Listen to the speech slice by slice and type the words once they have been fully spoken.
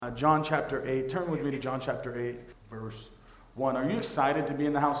John chapter 8. Turn with me to John chapter 8, verse 1. Are you excited to be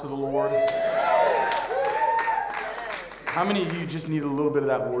in the house of the Lord? How many of you just need a little bit of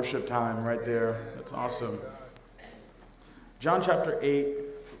that worship time right there? That's awesome. John chapter 8.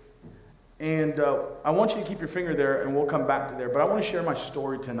 And I want you to keep your finger there, and we'll come back to there. But I want to share my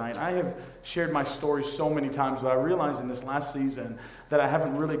story tonight. I have shared my story so many times, but I realized in this last season that I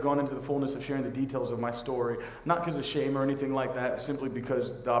haven't really gone into the fullness of sharing the details of my story. Not because of shame or anything like that, simply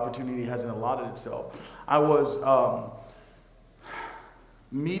because the opportunity hasn't allotted itself. I was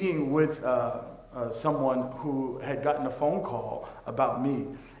meeting with someone who had gotten a phone call about me.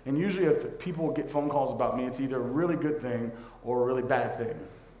 And usually if people get phone calls about me, it's either a really good thing or a really bad thing.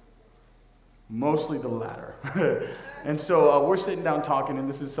 Mostly the latter. And so we're sitting down talking, and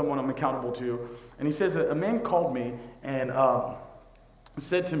this is someone I'm accountable to. And he says that a man called me and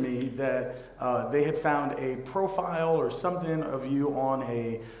said to me that they had found a profile or something of you on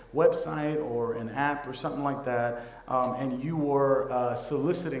a website or an app or something like that, and you were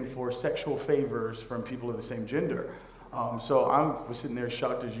soliciting for sexual favors from people of the same gender. So I was sitting there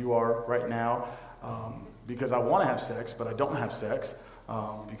shocked as you are right now, because I want to have sex, but I don't have sex.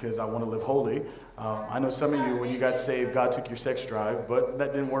 Because I want to live holy. I know some of you, when you got saved, God took your sex drive, but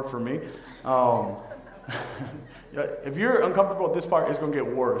that didn't work for me. If you're uncomfortable at this part, it's going to get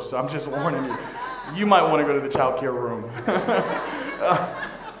worse. So I'm just warning you. You might want to go to the child care room.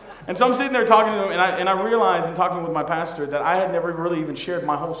 And so I'm sitting there talking to him, and I realized in talking with my pastor that I had never really even shared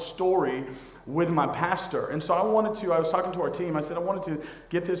my whole story with my pastor. And so I was talking to our team. I said, I wanted to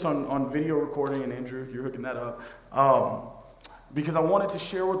get this on video recording, and Andrew, you're hooking that up. Because I wanted to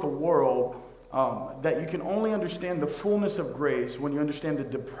share with the world that you can only understand the fullness of grace when you understand the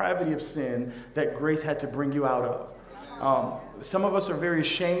depravity of sin that grace had to bring you out of. Some of us are very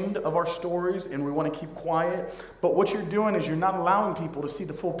ashamed of our stories and we want to keep quiet, but what you're doing is you're not allowing people to see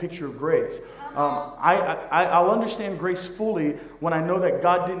the full picture of grace. I'll understand grace fully when I know that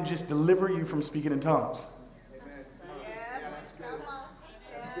God didn't just deliver you from speaking in tongues.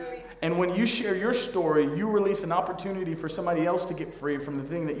 And when you share your story, you release an opportunity for somebody else to get free from the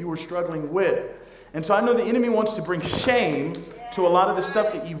thing that you were struggling with. And so I know the enemy wants to bring shame to a lot of the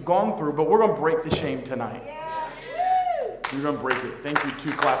stuff that you've gone through, but we're going to break the shame tonight. We're going to break it. Thank you,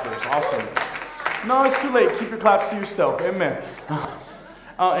 two clappers. Awesome. No, it's too late. Keep your claps to yourself. Amen.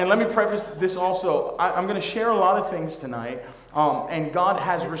 And let me preface this also. I'm going to share a lot of things tonight. And God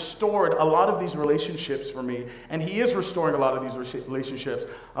has restored a lot of these relationships for me. And He is restoring a lot of these relationships.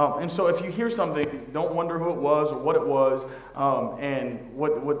 And so if you hear something, don't wonder who it was or what it was and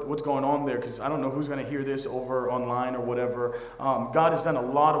what's going on there. Because I don't know who's going to hear this over online or whatever. God has done a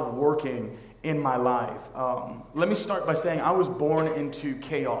lot of working in my life. Let me start by saying I was born into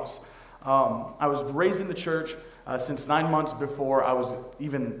chaos. I was raised in the church since 9 months before I was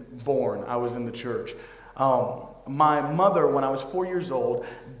even born. I was in the church. My mother, when I was 4 years old,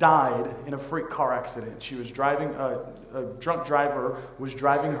 died in a freak car accident. She was driving, a drunk driver was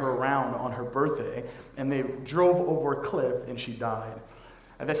driving her around on her birthday, and they drove over a cliff, and she died.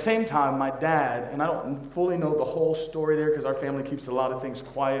 At the same time, my dad, and I don't fully know the whole story there because our family keeps a lot of things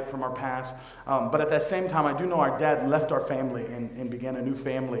quiet from our past, but at that same time, I do know our dad left our family and began a new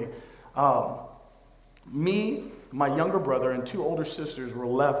family. Me, my younger brother, and two older sisters were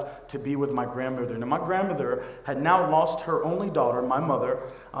left to be with my grandmother. Now, my grandmother had now lost her only daughter, my mother,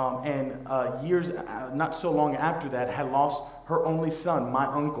 and years not so long after that had lost her only son, my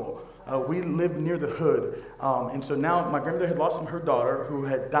uncle. We lived near the hood, and so now my grandmother had lost her daughter, who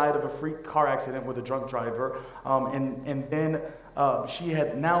had died of a freak car accident with a drunk driver, and then she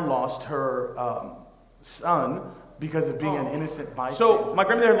had now lost her son, because of being an innocent bystander. So my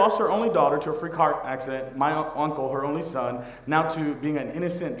grandmother had lost her only daughter to a freak car accident, my uncle, her only son, now to being an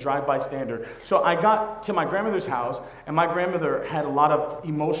innocent drive-by standard. So I got to my grandmother's house, and my grandmother had a lot of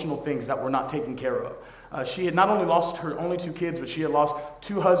emotional things that were not taken care of. She had not only lost her only two kids, but she had lost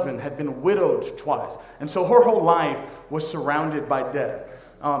two husbands, had been widowed twice. And so her whole life was surrounded by death.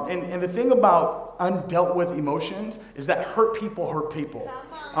 And the thing about undealt with emotions is that hurt people.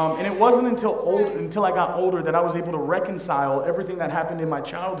 And it wasn't until I got older that I was able to reconcile everything that happened in my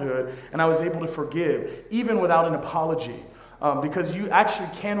childhood, and I was able to forgive, even without an apology. Because you actually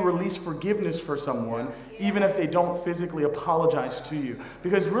can release forgiveness for someone, even if they don't physically apologize to you.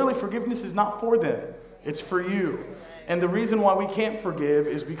 Because really, forgiveness is not for them. It's for you. And the reason why we can't forgive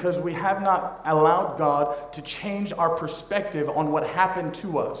is because we have not allowed God to change our perspective on what happened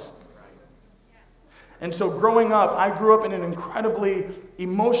to us. And so growing up, I grew up in an incredibly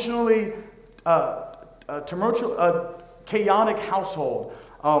emotionally tumultuous, chaotic household.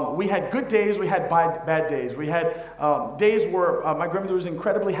 We had good days, we had bad days. We had days where my grandmother was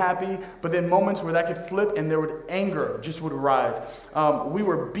incredibly happy, but then moments where that could flip and anger just would arise. We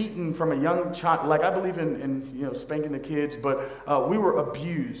were beaten from a young child. Like, I believe in spanking the kids, but we were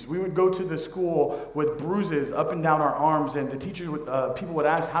abused. We would go to the school with bruises up and down our arms, and the teachers people would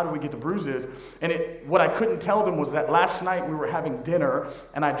ask, how do we get the bruises? And what I couldn't tell them was that last night we were having dinner,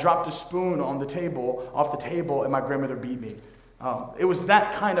 and I dropped a spoon off the table, and my grandmother beat me. It was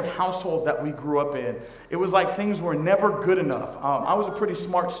that kind of household that we grew up in. It was like things were never good enough. I was a pretty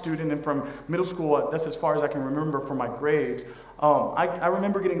smart student, and from middle school, that's as far as I can remember for my grades. I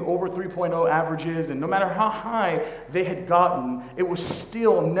remember getting over 3.0 averages, and no matter how high they had gotten, it was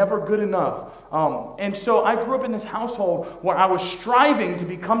still never good enough. And so I grew up in this household where I was striving to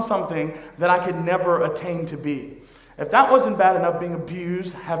become something that I could never attain to be. If that wasn't bad enough, being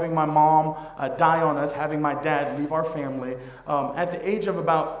abused, having my mom die on us, having my dad leave our family, at the age of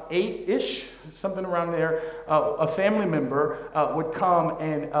about 8-ish, something around there, a family member would come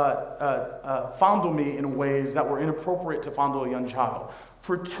and fondle me in ways that were inappropriate to fondle a young child.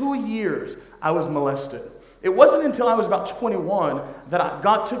 For 2 years, I was molested. It wasn't until I was about 21 that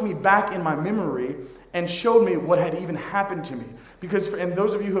God took me back in my memory and showed me what had even happened to me. Because, and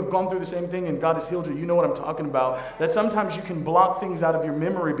those of you who have gone through the same thing and God has healed you, you know what I'm talking about, that sometimes you can block things out of your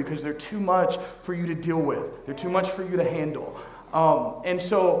memory because they're too much for you to deal with. They're too much for you to handle. And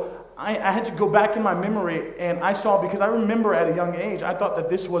so I had to go back in my memory, and I saw, because I remember at a young age, I thought that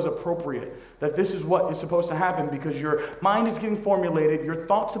this was appropriate, that this is what is supposed to happen because your mind is getting formulated, your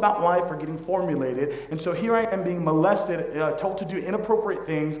thoughts about life are getting formulated, and so here I am being molested, told to do inappropriate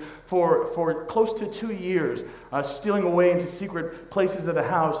things for close to 2 years, stealing away into secret places of the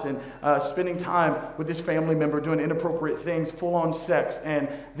house and spending time with this family member doing inappropriate things, full-on sex, and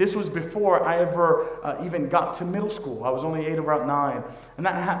this was before I ever even got to middle school. I was only 8 or about 9, and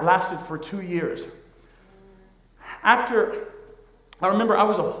that lasted for 2 years. I remember I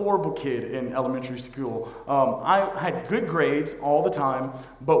was a horrible kid in elementary school. I had good grades all the time,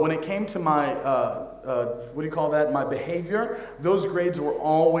 but when it came to my, my behavior, those grades were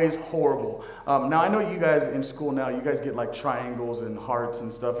always horrible. Now, I know you guys in school now, you guys get like triangles and hearts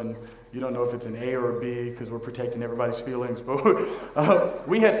and stuff, and you don't know if it's an A or a B because we're protecting everybody's feelings, but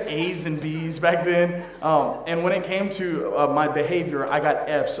we had A's and B's back then, and when it came to my behavior, I got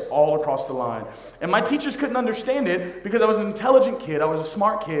F's all across the line. And my teachers couldn't understand it because I was an intelligent kid, I was a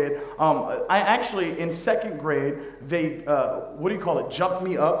smart kid. I actually, in second grade, they, jumped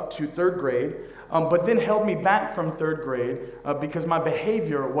me up to third grade, but then held me back from third grade because my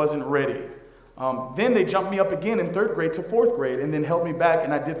behavior wasn't ready. Then they jumped me up again in third grade to fourth grade and then held me back,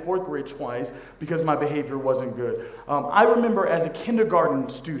 and I did fourth grade twice because my behavior wasn't good. I remember as a kindergarten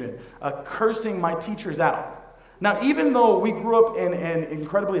student cursing my teachers out. Now, even though we grew up in an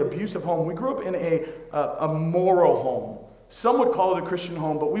incredibly abusive home, we grew up in a moral home. Some would call it a Christian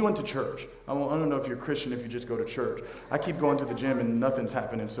home, but we went to church. I don't know if you're Christian if you just go to church. I keep going to the gym and nothing's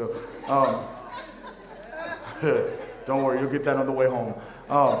happening, so don't worry, you'll get that on the way home.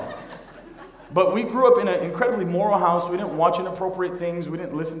 But we grew up in an incredibly moral house. We didn't watch inappropriate things. We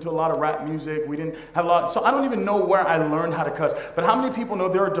didn't listen to a lot of rap music. We didn't have a lot. So I don't even know where I learned how to cuss. But how many people know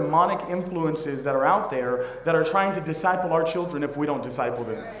there are demonic influences that are out there that are trying to disciple our children if we don't disciple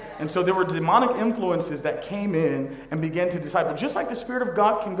them? And so there were demonic influences that came in and began to disciple. Just like the Spirit of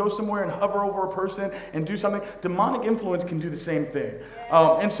God can go somewhere and hover over a person and do something, demonic influence can do the same thing.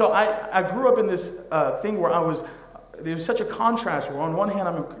 And so I grew up in this thing where there's such a contrast where on one hand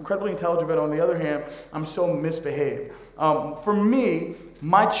I'm incredibly intelligent, but on the other hand I'm so misbehaved. For me,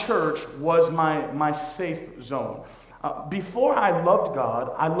 my church was my safe zone. Before I loved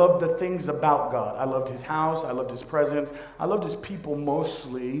God, I loved the things about God. I loved His house, I loved His presence, I loved His people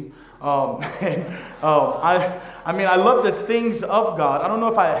mostly. I love the things of God. I don't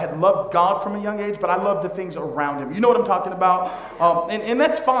know if I had loved God from a young age, but I love the things around Him. You know what I'm talking about? And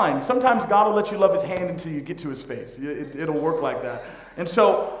that's fine. Sometimes God will let you love His hand until you get to His face. It'll work like that. And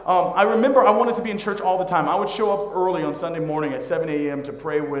so I remember I wanted to be in church all the time. I would show up early on Sunday morning at 7 a.m. to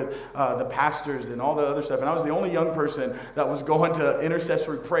pray with the pastors and all the other stuff. And I was the only young person that was going to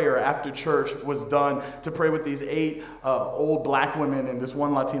intercessory prayer after church was done to pray with these 8 old black women and this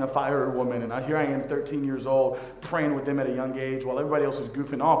one Latina fire woman. And here I am, 13 years old, praying with them at a young age while everybody else is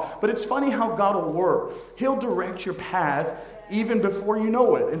goofing off. But it's funny how God will work. He'll direct your path even before you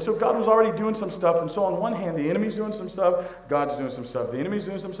know it. And so God was already doing some stuff. And so on one hand, the enemy's doing some stuff, God's doing some stuff. The enemy's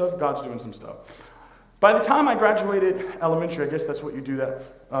doing some stuff, God's doing some stuff. By the time I graduated elementary, I guess that's what you do, that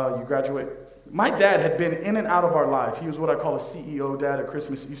you graduate. My dad had been in and out of our life. He was what I call a CEO dad, a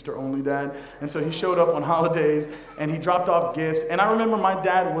Christmas, Easter only dad. And so he showed up on holidays and he dropped off gifts. And I remember my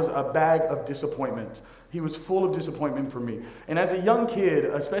dad was a bag of disappointment. He was full of disappointment for me. And as a young kid,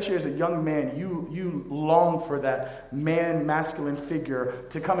 especially as a young man, you long for that masculine figure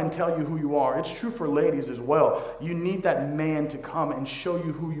to come and tell you who you are. It's true for ladies as well. You need that man to come and show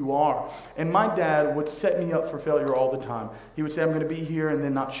you who you are. And my dad would set me up for failure all the time. He would say, I'm going to be here, and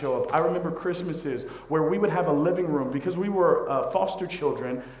then not show up. I remember Christmases where we would have a living room because we were foster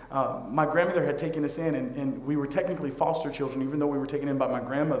children. My grandmother had taken us in, and we were technically foster children, even though we were taken in by my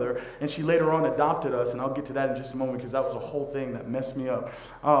grandmother. And she later on adopted us, and I'll get to that in just a moment because that was a whole thing that messed me up.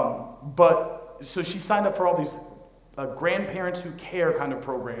 But so she signed up for all these grandparents who care kind of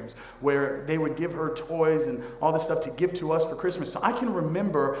programs where they would give her toys and all this stuff to give to us for Christmas. So I can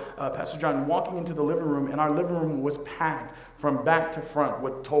remember, Pastor John, walking into the living room, and our living room was packed from back to front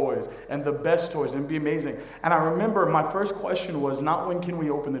with toys and the best toys, and it'd be amazing. And I remember my first question was not when can we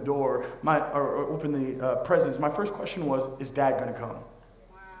open the door, or open the presents. My first question was, is Dad going to come?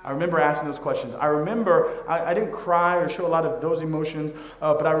 I remember asking those questions. I remember, I didn't cry or show a lot of those emotions,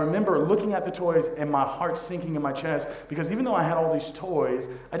 but I remember looking at the toys and my heart sinking in my chest, because even though I had all these toys,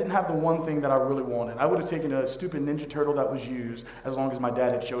 I didn't have the one thing that I really wanted. I would have taken a stupid Ninja Turtle that was used as long as my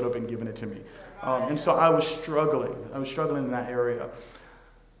dad had showed up and given it to me. And so I was struggling. In that area.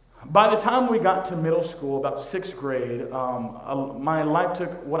 By the time we got to middle school, about 6th grade, my life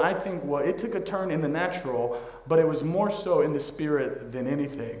took what I think, it took a turn in the natural, but it was more so in the spirit than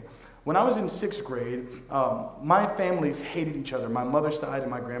anything. When I was in 6th grade, my families hated each other. My mother's side and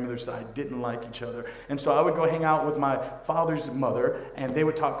my grandmother's side didn't like each other. And so I would go hang out with my father's mother, and they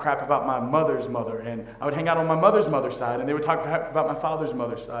would talk crap about my mother's mother. And I would hang out on my mother's side, and they would talk crap about my father's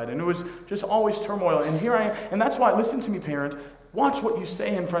mother's side. And it was just always turmoil. And here I am. And that's why, listen to me, parents, watch what you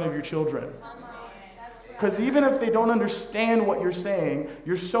say in front of your children. Because even if they don't understand what you're saying,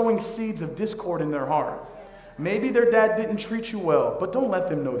 you're sowing seeds of discord in their heart. Maybe their dad didn't treat you well, but don't let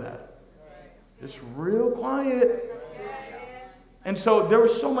them know that. It's real quiet. And so there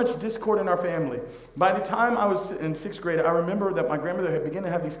was so much discord in our family. By the time I was in 6th grade, I remember that my grandmother had begun to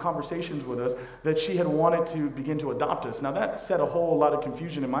have these conversations with us that she had wanted to begin to adopt us. Now that set a whole lot of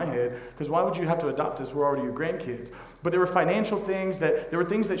confusion in my head, because why would you have to adopt us? We're already your grandkids. But there were financial things there were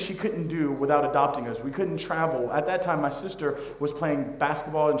things that she couldn't do without adopting us. We couldn't travel. At that time, my sister was playing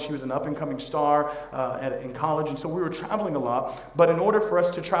basketball, and she was an up-and-coming star in college, and so we were traveling a lot. But in order for us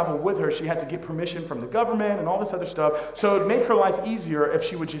to travel with her, she had to get permission from the government and all this other stuff. So it would make her life easier if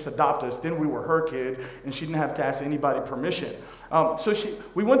she would just adopt us. Then we were her kids, and she didn't have to ask anybody permission. So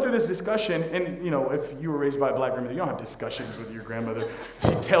we went through this discussion, and if you were raised by a black grandmother, you don't have discussions with your grandmother.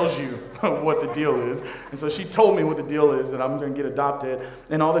 She tells you what the deal is. And so she told me what the deal is, that I'm going to get adopted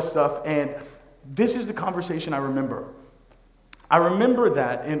and all this stuff. And this is the conversation I remember. I remember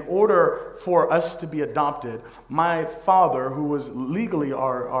that in order for us to be adopted, my father, who was legally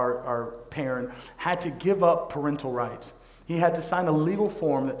our parent, had to give up parental rights. He had to sign a legal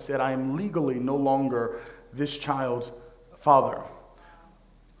form that said, I am legally no longer this child's father.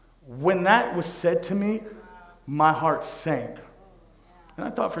 When that was said to me, my heart sank. And I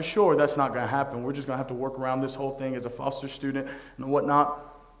thought, for sure, that's not going to happen. We're just going to have to work around this whole thing as a foster student and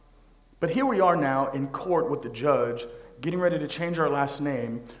whatnot. But here we are now in court with the judge, getting ready to change our last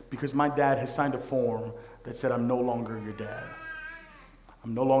name because my dad has signed a form that said, I'm no longer your dad.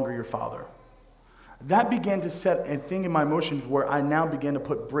 I'm no longer your father. That began to set a thing in my emotions where I now began to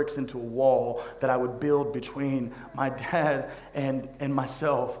put bricks into a wall that I would build between my dad and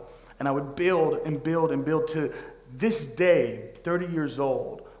myself. And I would build and build and build to this day, 30 years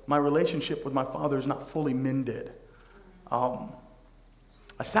old. My relationship with my father is not fully mended. I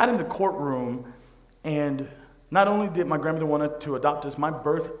sat in the courtroom, and not only did my grandmother want to adopt us, my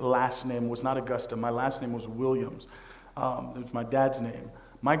birth last name was not Augusta. My last name was Williams. It was my dad's name.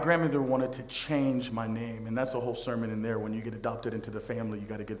 My grandmother wanted to change my name, and that's a whole sermon in there. When you get adopted into the family, you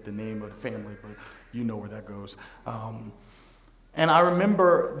got to get the name of the family, but you know where that goes. And I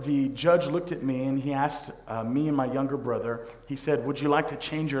remember the judge looked at me, and he asked me and my younger brother, he said, would you like to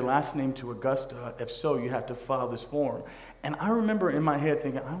change your last name to Augusta? If so, you have to file this form. And I remember in my head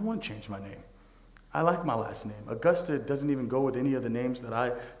thinking, I don't want to change my name. I like my last name. Augusta doesn't even go with any of the names that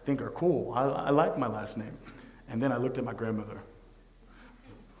I think are cool. I like my last name. And then I looked at my grandmother.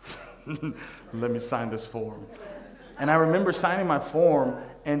 Let me sign this form. And I remember signing my form,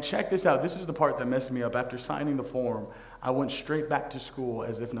 and check this out. This is the part that messed me up. After signing the form, I went straight back to school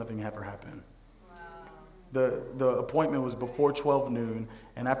as if nothing ever happened. Wow. The appointment was before 12 noon,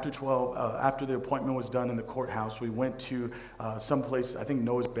 And after the appointment was done in the courthouse, we went to someplace, I think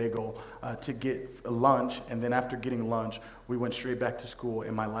Noah's Bagel, to get lunch. And then after getting lunch, we went straight back to school,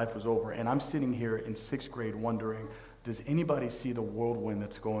 and my life was over. And I'm sitting here in 6th grade wondering, does anybody see the whirlwind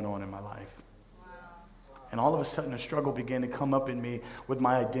that's going on in my life? And all of a sudden, a struggle began to come up in me with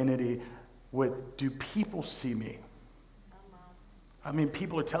my identity with, do people see me? I mean,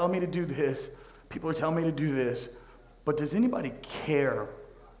 people are telling me to do this. People are telling me to do this. But does anybody care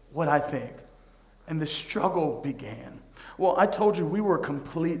what I think? And the struggle began. Well, I told you we were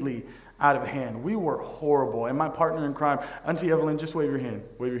completely out of hand. We were horrible. And my partner in crime, Auntie Evelyn, just wave your hand.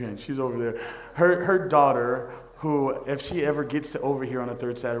 Wave your hand. She's over there. Her daughter, who, if she ever gets to over here on the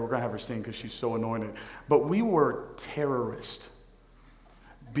third Saturday, we're going to have her sing because she's so anointed. But we were terrorists.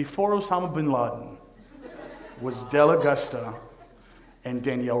 Before Osama bin Laden was Del Augusta and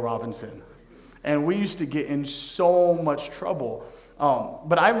Danielle Robinson. And we used to get in so much trouble.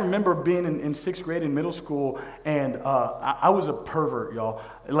 But I remember being in 6th grade in middle school, and I was a pervert, y'all.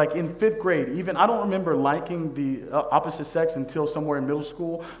 Like in 5th grade, even, I don't remember liking the opposite sex until somewhere in middle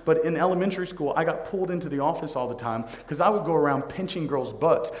school. But in elementary school, I got pulled into the office all the time because I would go around pinching girls'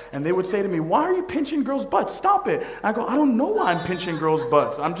 butts. And they would say to me, why are you pinching girls' butts? Stop it. And I go, I don't know why I'm pinching girls'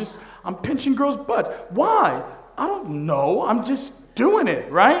 butts. I'm pinching girls' butts. Why? I don't know. I'm just doing it,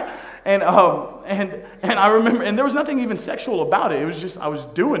 right? And I remember, and there was nothing even sexual about it. It was just, I was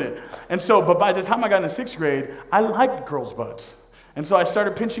doing it. And so, but by the time I got into 6th grade, I liked girls' butts. And so I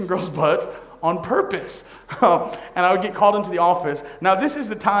started pinching girls' butts on purpose. And I would get called into the office. Now, this is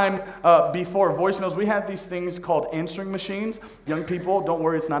the time before voicemails. We had these things called answering machines. Young people, don't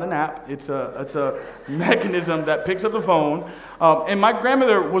worry, it's not an app. It's a mechanism that picks up the phone. And my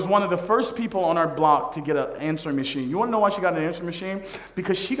grandmother was one of the first people on our block to get an answering machine. You want to know why she got an answering machine?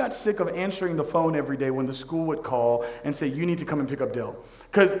 Because she got sick of answering the phone every day when the school would call and say, you need to come and pick up Dale.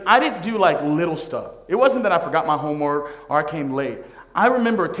 Because I didn't do like little stuff. It wasn't that I forgot my homework or I came late. I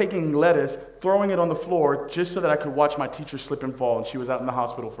remember taking lettuce, throwing it on the floor just so that I could watch my teacher slip and fall, and she was out in the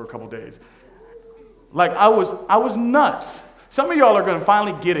hospital for a couple days. Like, I was nuts. Some of y'all are going to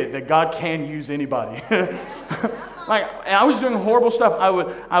finally get it, that God can use anybody. Like, I was doing horrible stuff.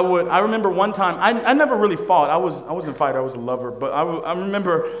 I remember one time, I never really fought. I wasn't a fighter, I was a lover. But I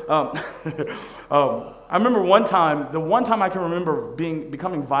remember, I remember one time, the one time I can remember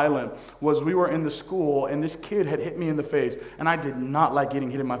becoming violent was we were in the school and this kid had hit me in the face, and I did not like getting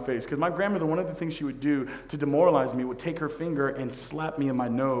hit in my face because my grandmother, one of the things she would do to demoralize me would take her finger and slap me in my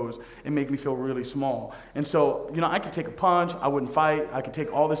nose and make me feel really small. And so, I could take a punch, I wouldn't fight, I could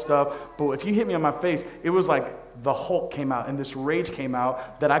take all this stuff, but if you hit me in my face, it was like the Hulk came out and this rage came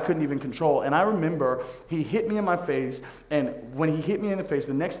out that I couldn't even control. And I remember he hit me in my face, and when he hit me in the face,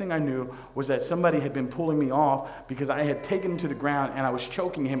 the next thing I knew was that somebody had been pulling me off because I had taken him to the ground and I was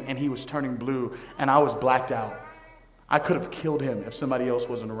choking him and he was turning blue and I was blacked out. I could have killed him if somebody else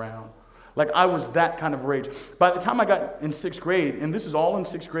wasn't around. Like, I was that kind of rage. By the time I got in 6th grade, and this is all in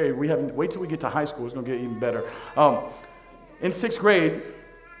 6th grade, wait till we get to high school, it's going to get even better. In 6th grade,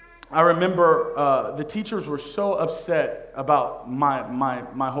 I remember the teachers were so upset about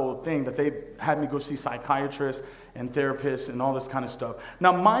my whole thing that they had me go see psychiatrists and therapists and all this kind of stuff.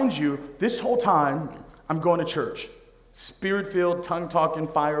 Now, mind you, this whole time, I'm going to church. Spirit-filled, tongue-talking,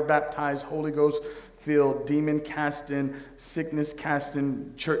 fire-baptized, Holy Ghost-filled, demon-casting,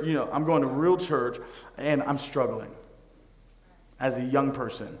 sickness-casting church. I'm going to real church, and I'm struggling as a young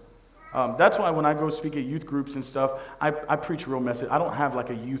person. That's why when I go speak at youth groups and stuff, I preach real message. I don't have like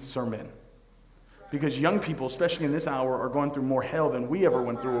a youth sermon. Because young people, especially in this hour, are going through more hell than we ever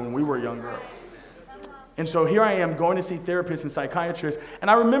went through when we were younger. And so here I am going to see therapists and psychiatrists.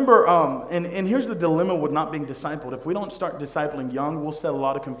 And I remember, and here's the dilemma with not being discipled. If we don't start discipling young, we'll set a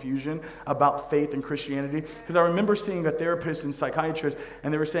lot of confusion about faith and Christianity. Because I remember seeing a therapist and psychiatrist,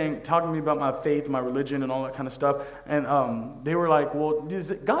 and they were talking to me about my faith, my religion, and all that kind of stuff. And they were like, well,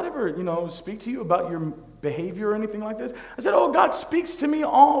 does God ever, speak to you about your behavior or anything like this? I said, oh, God speaks to me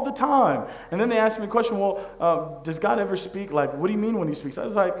all the time. And then they asked me a question, well, does God ever speak? Like, what do you mean when he speaks? I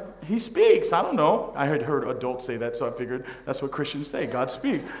was like, he speaks. I don't know. I had heard adults say that, so I figured that's what Christians say. God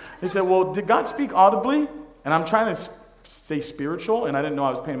speaks. They said, well, did God speak audibly? And I'm trying to stay spiritual, and I didn't know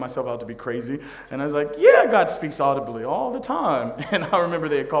I was painting myself out to be crazy. And I was like, yeah, God speaks audibly all the time. And I remember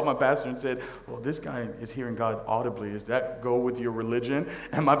they had called my pastor and said, well, this guy is hearing God audibly. Does that go with your religion?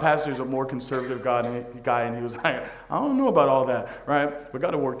 And my pastor's a more conservative guy, and he was like, I don't know about all that, right? We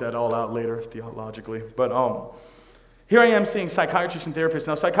got to work that all out later, theologically. But here I am seeing psychiatrists and therapists.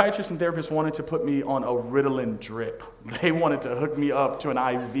 Now, psychiatrists and therapists wanted to put me on a Ritalin drip. They wanted to hook me up to an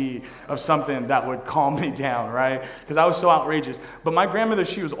IV of something that would calm me down, right? Because I was so outrageous. But my grandmother,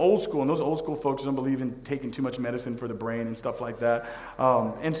 she was old school, and those old school folks don't believe in taking too much medicine for the brain and stuff like that.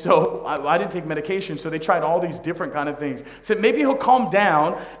 And so I didn't take medication, so they tried all these different kind of things. Said maybe he'll calm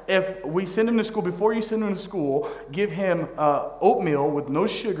down if we send him to school. Before you send him to school, give him oatmeal with no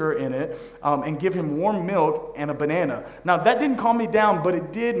sugar in it, and give him warm milk and a banana. Now, that didn't calm me down, but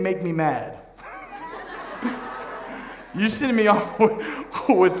it did make me mad. You sending me off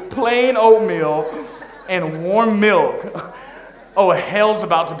with plain oatmeal and warm milk. Oh, hell's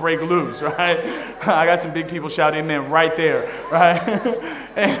about to break loose, right? I got some big people shouting amen right there, right?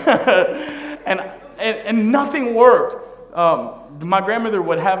 and nothing worked. My grandmother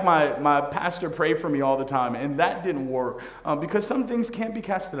would have my pastor pray for me all the time, and that didn't work because some things can't be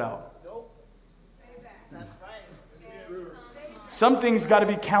casted out. Some things got to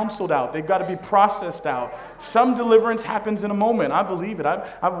be counseled out. They've got to be processed out. Some deliverance happens in a moment. I believe it.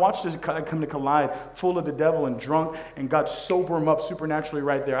 I've watched this come to Collide full of the devil and drunk and God sober him up supernaturally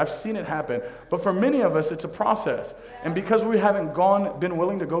right there. I've seen it happen. But for many of us, it's a process. And because we haven't been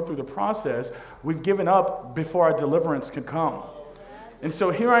willing to go through the process, we've given up before our deliverance could come. And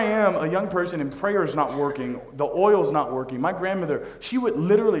so here I am, a young person, and prayer's not working. The oil's not working. My grandmother, she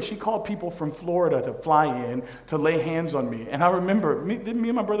called people from Florida to fly in to lay hands on me. And I remember, me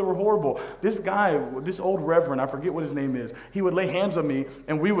and my brother were horrible. This guy, this old reverend, I forget what his name is, he would lay hands on me,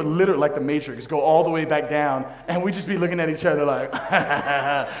 and we would literally, like the Matrix, go all the way back down, and we'd just be looking at each other like,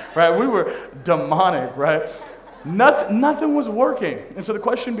 right? We were demonic, right? Nothing was working. And so the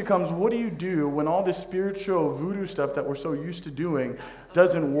question becomes, what do you do when all this spiritual voodoo stuff that we're so used to doing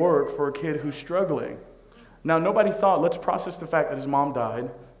doesn't work for a kid who's struggling? Now, nobody thought, let's process the fact that his mom died,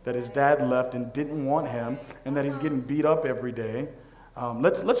 that his dad left and didn't want him, and that he's getting beat up every day.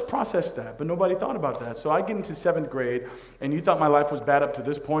 Let's process that, but nobody thought about that. So I get into 7th grade, and you thought my life was bad up to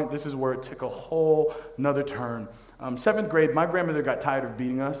this point. This is where it took a whole nother turn. 7th grade, my grandmother got tired of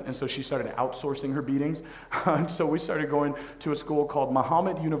beating us, and so she started outsourcing her beatings. And so we started going to a school called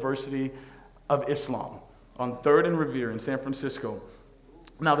Muhammad University of Islam on 3rd and Revere in San Francisco.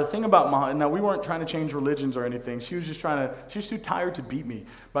 Now, the thing about Muhammad, now we weren't trying to change religions or anything. She was too tired to beat me.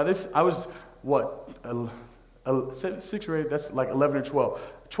 By this, I was, 6th grade, that's like 11 or 12.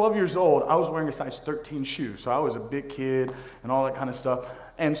 12 years old, I was wearing a size 13 shoe, so I was a big kid and all that kind of stuff.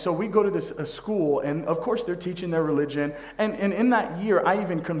 And so we go to this school, and of course they're teaching their religion. And in that year, I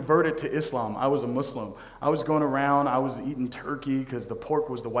even converted to Islam. I was a Muslim. I was going around. I was eating turkey because the pork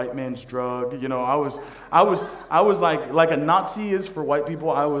was the white man's drug. You know, I was like a Nazi is for white people.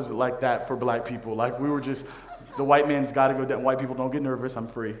 I was like that for black people. Like we were just, the white man's got to go down. White people don't get nervous. I'm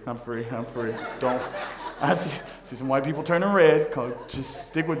free. Don't. I see some white people turning red. Just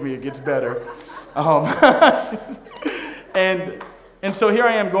stick with me. It gets better. And so here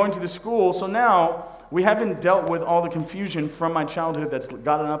I am going to the school. So now we haven't dealt with all the confusion from my childhood that's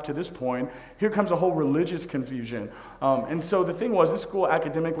gotten up to this point. Here comes a whole religious confusion. And so the thing was, this school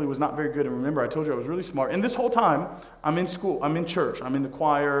academically was not very good. And remember, I told you I was really smart. And this whole time, I'm in school. I'm in church. I'm in the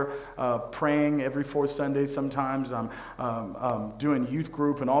choir, praying every 4th Sunday sometimes. I'm doing youth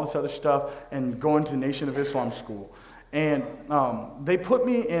group and all this other stuff and going to Nation of Islam school. And they put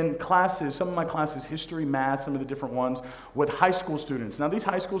me in classes, some of my classes, history, math, some of the different ones, with high school students. Now, these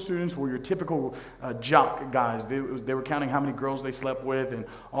high school students were your typical jock guys. They were counting how many girls they slept with and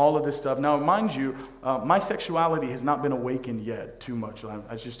all of this stuff. Now, mind you, my sexuality has not been awakened yet too much.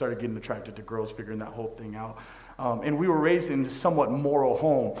 I just started getting attracted to girls, figuring that whole thing out. And we were raised in a somewhat moral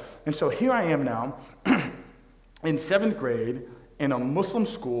home. And so here I am now in 7th grade, in a Muslim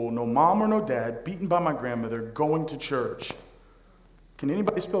school, no mom or no dad, beaten by my grandmother, going to church. Can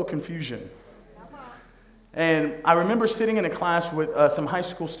anybody spell confusion? And I remember sitting in a class with some high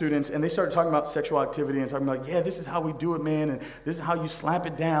school students, and they started talking about sexual activity and talking about, yeah, this is how we do it, man, and this is how you slap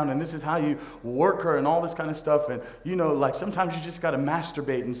it down, and this is how you work her, and all this kind of stuff. And, you know, like sometimes you just got to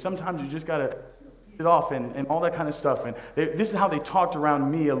masturbate, and sometimes you just got to it off and all that kind of stuff. And this is how they talked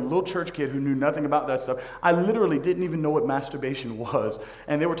around me, a little church kid who knew nothing about that stuff. I literally didn't even know what masturbation was.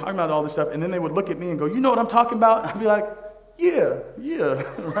 And they were talking about all this stuff, and then they would look at me and go, you know what I'm talking about? I'd be like, yeah,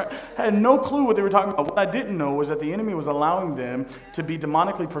 right? I had no clue what they were talking about. What I didn't know was that the enemy was allowing them to be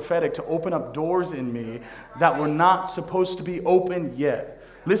demonically prophetic, to open up doors in me that were not supposed to be open yet.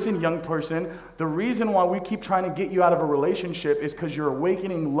 Listen, young person, the reason why we keep trying to get you out of a relationship is because you're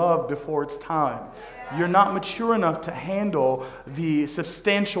awakening love before it's time. You're not mature enough to handle the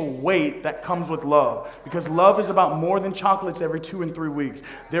substantial weight that comes with love, because love is about more than chocolates every 2 and 3 weeks.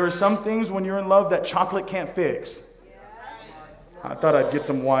 There are some things when you're in love that chocolate can't fix. I thought I'd get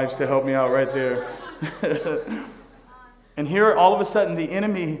some wives to help me out right there. And here, all of a sudden, the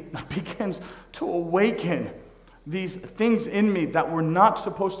enemy begins to awaken these things in me that were not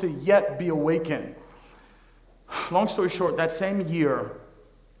supposed to yet be awakened. Long story short, that same year,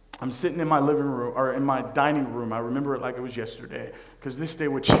 I'm sitting in my living room, or in my dining room. I remember it like it was yesterday, because this day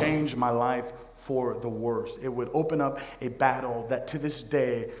would change my life for the worse. It would open up a battle that to this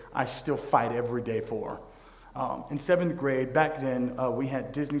day, I still fight every day for. In 7th grade, back then, we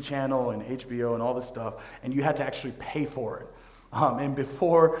had Disney Channel and HBO and all this stuff, and you had to actually pay for it. And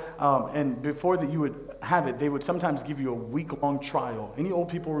before that you would have it, they would sometimes give you a week-long trial. Any old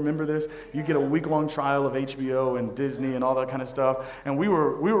people remember this? You get a week-long trial of HBO and Disney and all that kind of stuff. And we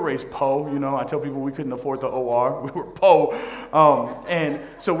were raised poor, you know. I tell people we couldn't afford the OR. We were poor. And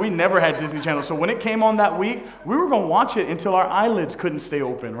so we never had Disney Channel. So when it came on that week, we were going to watch it until our eyelids couldn't stay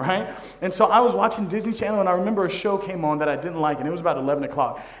open, right? And so I was watching Disney Channel, and I remember a show came on that I didn't like, and it was about 11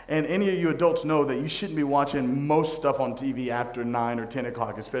 o'clock. And any of you adults know that you shouldn't be watching most stuff on TV after 9 or 10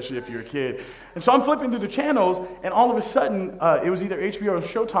 o'clock, especially if you're a kid. And so I'm flipping through the channels, and all of a sudden, it was either HBO or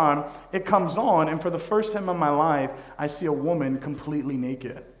Showtime, it comes on, and for the first time in my life, I see a woman completely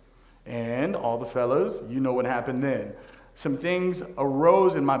naked. And all the fellas, you know what happened then. Some things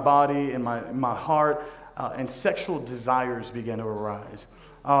arose in my body, in my heart, and sexual desires began to arise.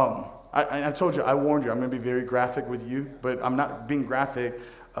 I told you, I warned you, I'm going to be very graphic with you, but I'm not being graphic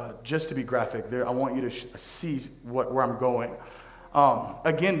just to be graphic. I want you to see where I'm going.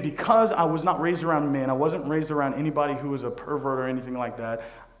 Again, because I was not raised around men, I wasn't raised around anybody who was a pervert or anything like that,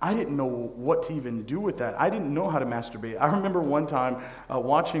 I didn't know what to even do with that. I didn't know how to masturbate. I remember one time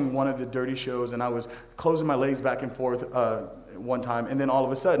watching one of the dirty shows, and I was closing my legs back and forth one time, and then all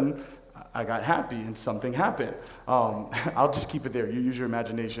of a sudden, I got happy and something happened. I'll just keep it there. You use your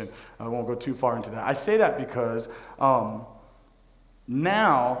imagination. I won't go too far into that. I say that because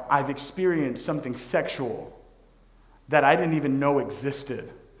now I've experienced something sexual that I didn't even know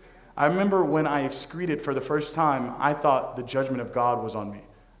existed. I remember when I excreted for the first time, I thought the judgment of God was on me.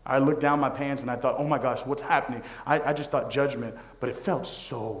 I looked down my pants and I thought, oh my gosh, what's happening? I just thought judgment, but it felt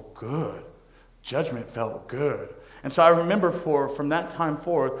so good. Judgment felt good. And so I remember from that time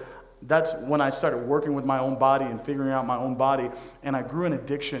forth, that's when I started working with my own body and figuring out my own body, and I grew an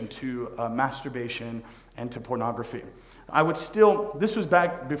addiction to masturbation and to pornography. This was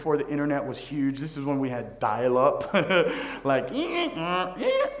back before the internet was huge. This is when we had dial-up, like,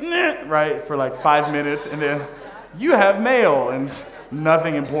 right, for like 5 minutes, and then you have mail, and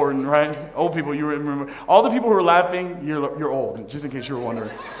nothing important, right? Old people, you remember. All the people who are laughing, you're old, just in case you were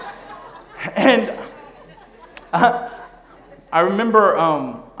wondering. And I remember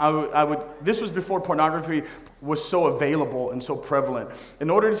this was before pornography was so available and so prevalent.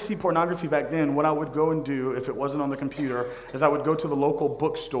 In order to see pornography back then, what I would go and do, if it wasn't on the computer, is I would go to the local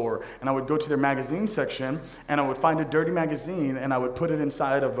bookstore, and I would go to their magazine section, and I would find a dirty magazine, and I would put it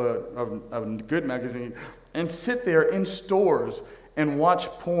inside of a good magazine, and sit there in stores and watch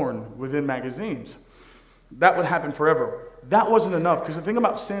porn within magazines. That would happen forever. That wasn't enough, because the thing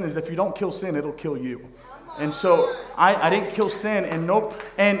about sin is if you don't kill sin, it'll kill you. And so I didn't kill sin, and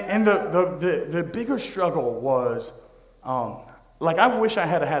the bigger struggle was, I wish I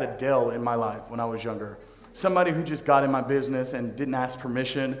had had a Dell in my life when I was younger. Somebody who just got in my business and didn't ask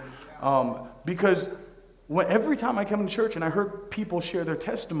permission. Because every time I came to church and I heard people share their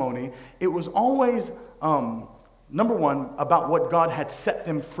testimony, it was always, number one, about what God had set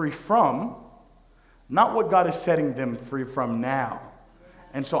them free from, not what God is setting them free from now.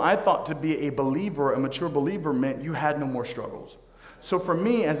 And so I thought to be a believer, a mature believer, meant you had no more struggles. So for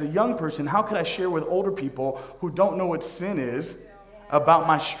me, as a young person, how could I share with older people who don't know what sin is about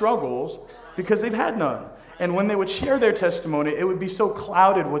my struggles because they've had none? And when they would share their testimony, it would be so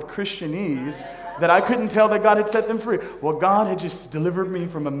clouded with Christianese that I couldn't tell that God had set them free. Well, God had just delivered me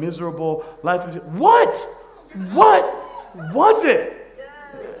from a miserable life. What? What was it?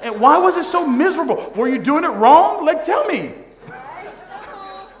 And why was it so miserable? Were you doing it wrong? Tell me.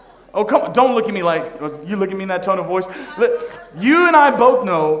 Oh, come on, don't look at me like, you look at me in that tone of voice. You and I both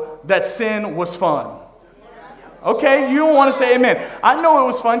know that sin was fun. Okay, you don't want to say amen. I know it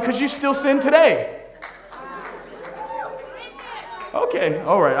was fun because you still sin today. Okay,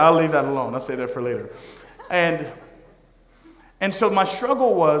 all right, I'll leave that alone. I'll say that for later. And so my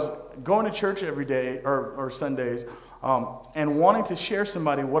struggle was going to church every day or Sundays and wanting to share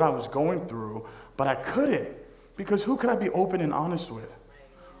somebody what I was going through, but I couldn't, because who could I be open and honest with?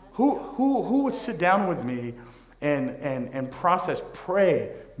 Who would sit down with me and process,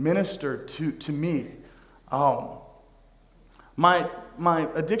 pray, minister to me? My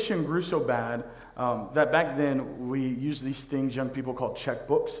addiction grew so bad that back then we used these things young people called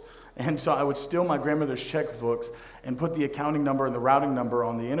checkbooks. And so I would steal my grandmother's checkbooks and put the accounting number and the routing number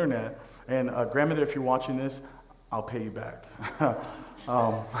on the internet. And grandmother, if you're watching this, I'll pay you back.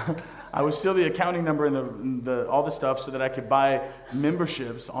 I would steal the accounting number and all the stuff so that I could buy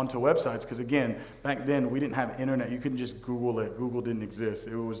memberships onto websites. Because again, back then we didn't have internet. You couldn't just Google it. Google didn't exist.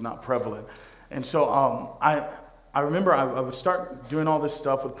 It was not prevalent. And so I remember I would start doing all this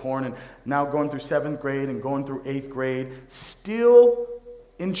stuff with porn, and now going through 7th grade and going through 8th grade, still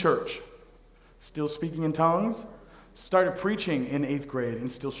in church, still speaking in tongues, started preaching in 8th grade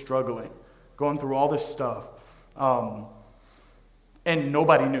and still struggling, going through all this stuff. And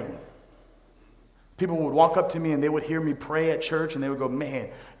nobody knew. People would walk up to me and they would hear me pray at church and they would go, man,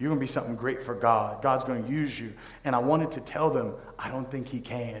 you're going to be something great for God. God's going to use you. And I wanted to tell them, I don't think he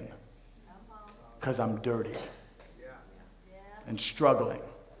can, because I'm dirty and struggling,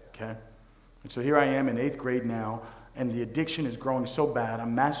 okay? And so here I am in 8th grade now, and the addiction is growing so bad.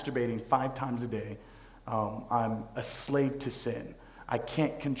 I'm masturbating 5 times a day. I'm a slave to sin. I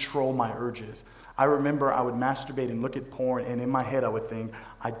can't control my urges. I remember I would masturbate and look at porn, and in my head I would think,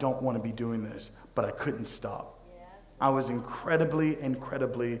 I don't want to be doing this, but I couldn't stop. Yes. I was incredibly,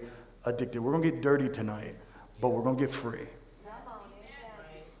 incredibly addicted. We're going to get dirty tonight, but we're going to get free.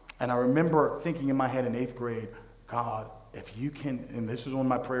 And I remember thinking in my head in 8th grade, God, if you can, and this is when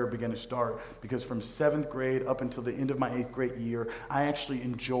my prayer began to start, because from 7th grade up until the end of my 8th grade year, I actually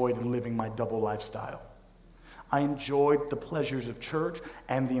enjoyed living my double lifestyle. I enjoyed the pleasures of church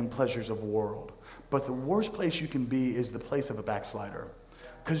and the pleasures of the world. But the worst place you can be is the place of a backslider,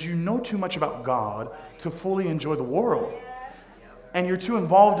 because you know too much about God to fully enjoy the world. And you're too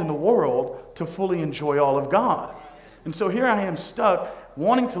involved in the world to fully enjoy all of God. And so here I am stuck,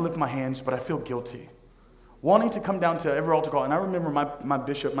 wanting to lift my hands, but I feel guilty. Wanting to come down to every altar call. And I remember my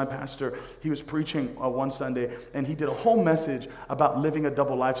bishop, my pastor, he was preaching one Sunday, and he did a whole message about living a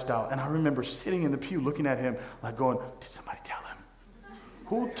double lifestyle. And I remember sitting in the pew looking at him like going, did somebody tell him?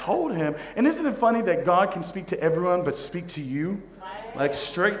 Who told him? And isn't it funny that God can speak to everyone but speak to you? Like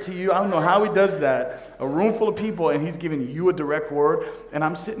straight to you. I don't know how he does that. A room full of people, and he's giving you a direct word. And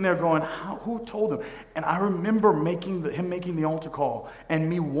I'm sitting there going, who told him? And I remember him making the altar call and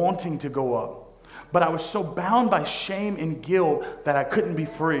me wanting to go up. But I was so bound by shame and guilt that I couldn't be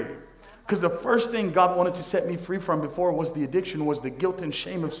free. Because the first thing God wanted to set me free from before was the addiction, was the guilt and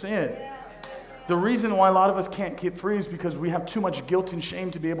shame of sin. The reason why a lot of us can't get free is because we have too much guilt and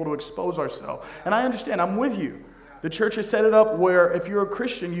shame to be able to expose ourselves. And I understand, I'm with you. The church has set it up where if you're a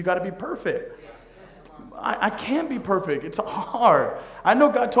Christian, you got to be perfect. I can't be perfect. It's hard. I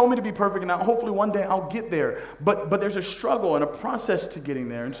know God told me to be perfect, and hopefully one day I'll get there. But there's a struggle and a process to getting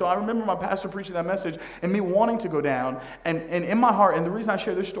there. And so I remember my pastor preaching that message and me wanting to go down. And in my heart, and the reason I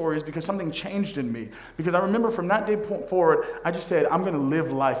share this story is because something changed in me. Because I remember from that day forward, I just said, I'm going to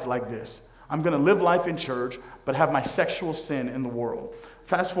live life like this. I'm going to live life in church, but have my sexual sin in the world.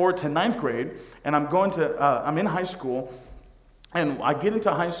 Fast forward to 9th grade, and I'm in high school. And I get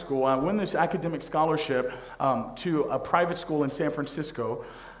into high school, I win this academic scholarship to a private school in San Francisco,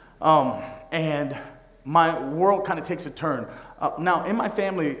 and my world kind of takes a turn. Now, in my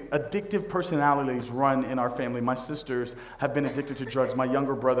family, addictive personalities run in our family. My sisters have been addicted to drugs. My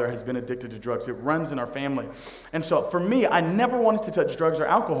younger brother has been addicted to drugs. It runs in our family. And so for me, I never wanted to touch drugs or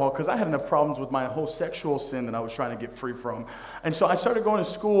alcohol because I had enough problems with my whole sexual sin that I was trying to get free from. And so I started going to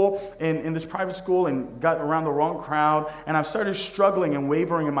school in this private school and got around the wrong crowd. And I started struggling and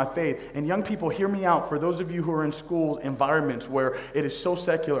wavering in my faith. And young people, hear me out. For those of you who are in school environments where it is so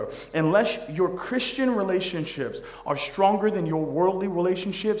secular, unless your Christian relationships are stronger than your worldly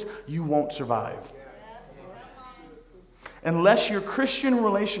relationships, you won't survive. Unless your Christian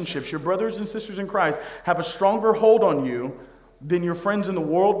relationships, your brothers and sisters in Christ, have a stronger hold on you than your friends in the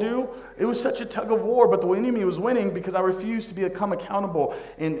world do. It was such a tug of war, but the enemy was winning because I refused to become accountable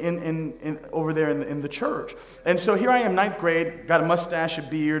over there in the church. And so here I am, 9th grade, got a mustache, a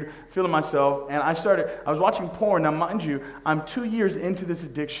beard, feeling myself, and I was watching porn. Now, mind you, I'm 2 years into this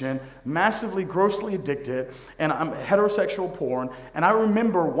addiction, massively, grossly addicted, and I'm heterosexual porn, and I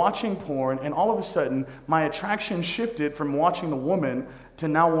remember watching porn, and all of a sudden, my attraction shifted from watching the woman to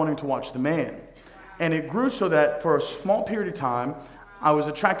now wanting to watch the man. And it grew so that for a small period of time, I was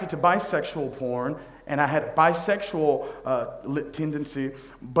attracted to bisexual porn, and I had bisexual tendency,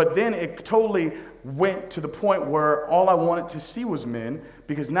 but then it totally went to the point where all I wanted to see was men,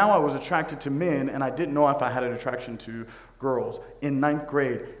 because now I was attracted to men, and I didn't know if I had an attraction to girls. In 9th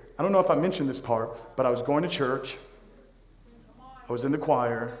grade, I don't know if I mentioned this part, but I was going to church, I was in the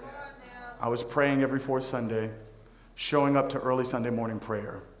choir, I was praying every 4th Sunday, showing up to early Sunday morning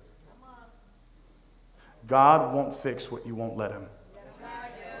prayer. God won't fix what you won't let him.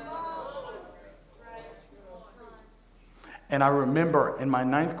 And I remember in my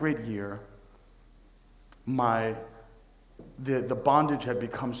 9th grade year, the bondage had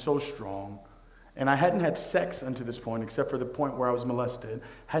become so strong, and I hadn't had sex until this point, except for the point where I was molested.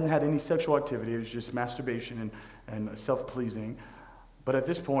 Hadn't had any sexual activity. It was just masturbation and self-pleasing. But at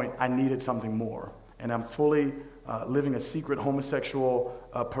this point, I needed something more. And I'm fully living a secret homosexual,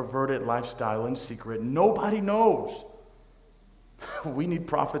 perverted lifestyle in secret. Nobody knows. We need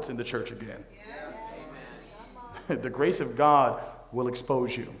prophets in the church again. Yeah. The grace of God will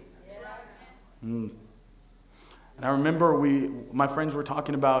expose you. Yes. And I remember my friends were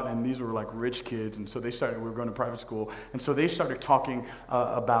talking about, and these were like rich kids, and so we were going to private school, and so they started talking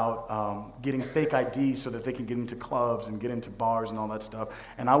about getting fake IDs so that they can get into clubs and get into bars and all that stuff.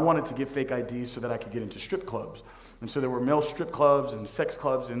 And I wanted to get fake IDs so that I could get into strip clubs. And so there were male strip clubs and sex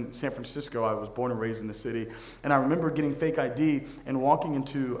clubs in San Francisco. I was born and raised in the city. And I remember getting fake ID and walking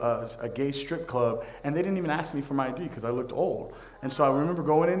into a gay strip club, and they didn't even ask me for my ID because I looked old. And so I remember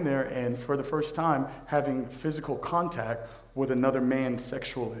going in there and for the first time having physical contact with another man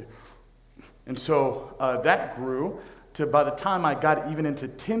sexually. And so that grew to, by the time I got even into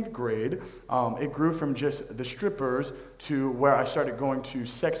 10th grade, it grew from just the strippers to where I started going to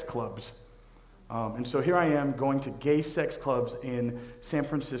sex clubs. And so here I am going to gay sex clubs in San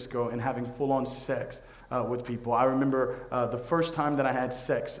Francisco and having full-on sex with people. I remember the first time that I had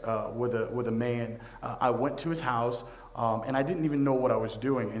sex with a man. I went to his house, and I didn't even know what I was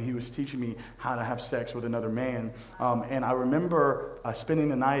doing, and he was teaching me how to have sex with another man. And I remember spending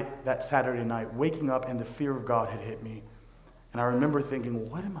the night, that Saturday night, waking up, and the fear of God had hit me. And I remember thinking,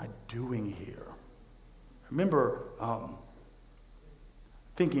 what am I doing here? I remember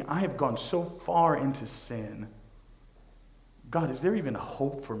thinking, I have gone so far into sin. God, is there even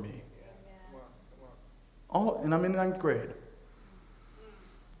hope for me? And I'm in 9th grade.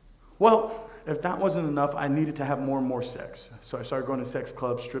 Well, if that wasn't enough, I needed to have more and more sex. So I started going to sex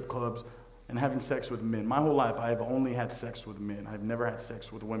clubs, strip clubs, and having sex with men. My whole life, I have only had sex with men. I've never had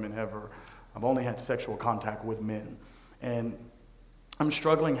sex with women ever. I've only had sexual contact with men. And I'm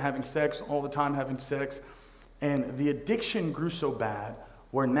struggling having sex all the time, having sex. And the addiction grew so bad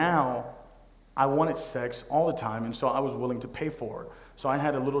where now I wanted sex all the time, and so I was willing to pay for it. So I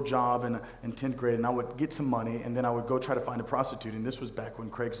had a little job in 10th grade, and I would get some money, and then I would go try to find a prostitute. And this was back when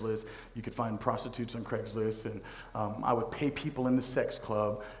Craigslist, you could find prostitutes on Craigslist, and I would pay people in the sex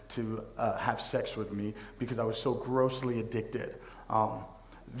club to have sex with me because I was so grossly addicted.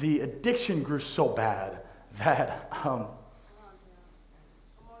 The addiction grew so bad that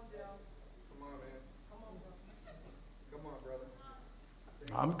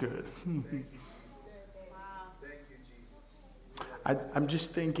I'm good. Thank you, Jesus. I'm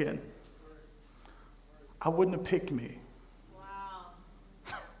just thinking, I wouldn't have picked me. Wow.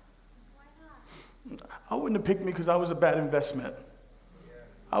 Why not? I wouldn't have picked me because I was a bad investment.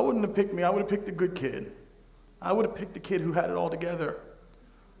 I wouldn't have picked me. I would have picked the good kid. I would have picked the kid who had it all together.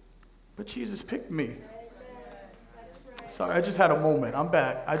 But Jesus picked me. Sorry, I just had a moment. I'm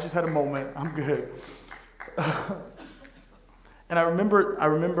back. I just had a moment. I'm good. And I remember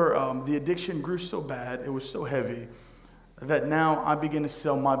the addiction grew so bad, it was so heavy, that now I began to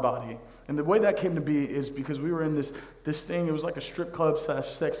sell my body. And the way that came to be is because we were in this thing, it was like a strip club /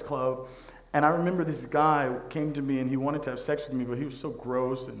 sex club. And I remember this guy came to me and he wanted to have sex with me, but he was so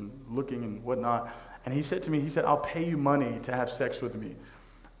gross and looking and whatnot. And he said to me, I'll pay you money to have sex with me.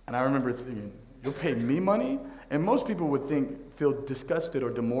 And I remember thinking, you'll pay me money? And most people would feel disgusted or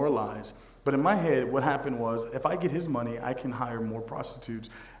demoralized. But in my head, what happened was, if I get his money, I can hire more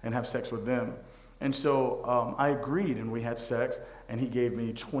prostitutes and have sex with them. And so I agreed, and we had sex, and he gave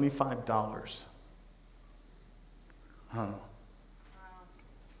me $25. And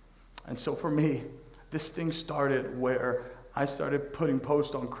so for me, this thing started where I started putting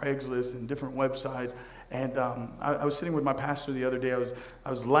posts on Craigslist and different websites. And I was sitting with my pastor the other day.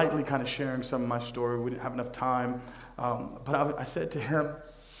 I was lightly kind of sharing some of my story. We didn't have enough time. But I said to him,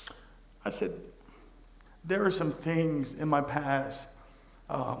 there are some things in my past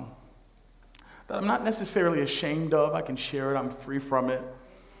that I'm not necessarily ashamed of. I can share it. I'm free from it.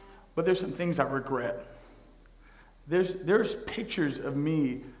 But there's some things I regret. There's pictures of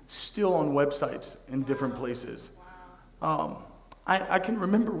me still on websites in different places. I can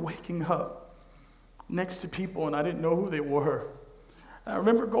remember waking up next to people and I didn't know who they were. And I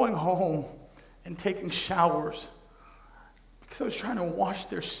remember going home and taking showers because I was trying to wash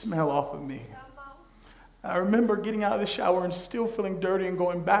their smell off of me. I remember getting out of the shower and still feeling dirty and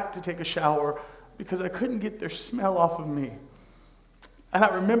going back to take a shower because I couldn't get their smell off of me. And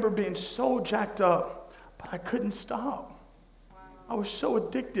I remember being so jacked up But I couldn't stop. I was so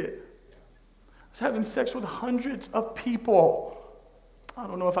addicted. I was having sex with hundreds of people. I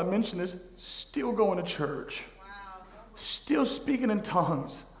don't know if I mentioned this, still going to church. Still speaking in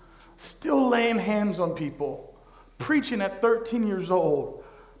tongues. Still laying hands on people. Preaching at 13 years old,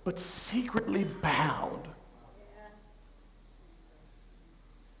 but secretly bound.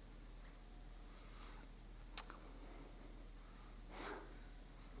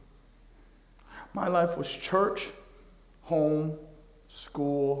 My life was church, home,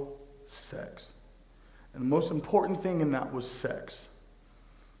 school, sex. And the most important thing in that was sex.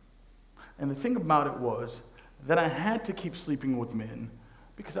 And the thing about it was that I had to keep sleeping with men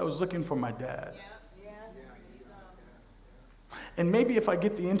because I was looking for my dad. And maybe if I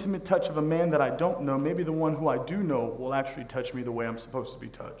get the intimate touch of a man that I don't know, maybe the one who I do know will actually touch me the way I'm supposed to be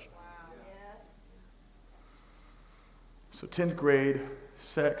touched. So 10th grade,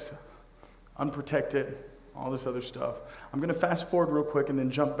 sex, unprotected, all this other stuff. I'm going to fast forward real quick and then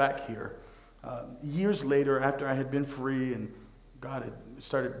jump back here. Years later, after I had been free and God had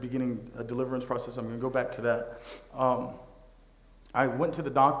started beginning a deliverance process, I'm going to go back to that. I went to the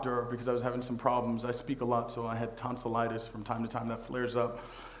doctor because I was having some problems. I speak a lot, so I had tonsillitis from time to time that flares up.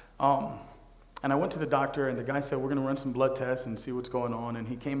 And I went to the doctor, and the guy said, we're going to run some blood tests and see what's going on. And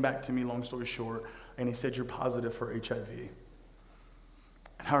he came back to me, long story short, and he said, you're positive for HIV.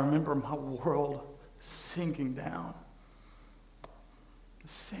 And I remember my world sinking down.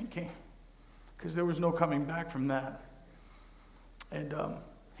 Sinking. Because there was no coming back from that. And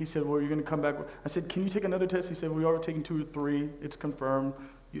he said, well, you're going to come back. I said, can you take another test? He said, we are taking 2 or 3. It's confirmed.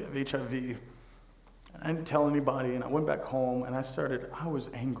 You have HIV. And I didn't tell anybody, and I went back home, and I was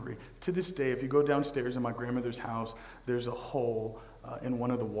angry. To this day, if you go downstairs in my grandmother's house, there's a hole in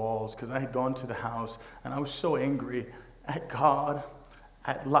one of the walls, because I had gone to the house, and I was so angry at God,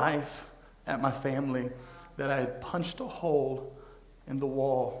 at life, at my family, that I had punched a hole in the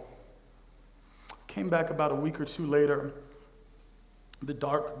wall. Came back about a week or 2 later. The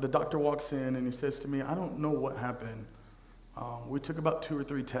doctor walks in and he says to me, I don't know what happened. We took about 2 or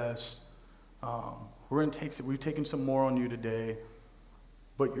 3 tests. We've taken some more on you today,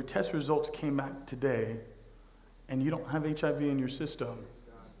 but your test results came back today, and you don't have HIV in your system.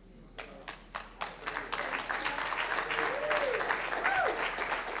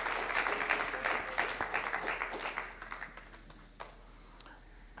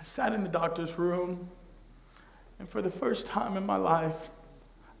 I sat in the doctor's room, and for the first time in my life,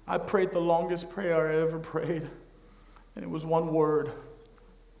 I prayed the longest prayer I ever prayed, and it was one word: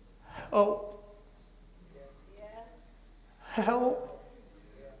 help. Help.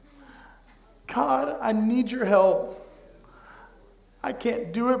 God, I need your help. I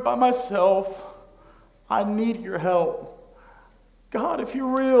can't do it by myself. I need your help. God, if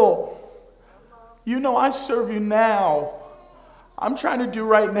you're real, you know I serve you now. I'm trying to do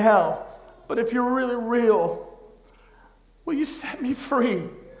right now. But if you're really real, will you set me free?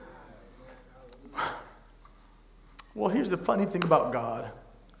 Well, here's the funny thing about God.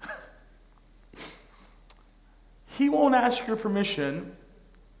 He won't ask your permission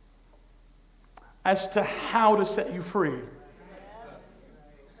as to how to set you free.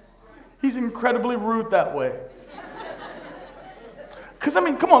 He's incredibly rude that way. Because,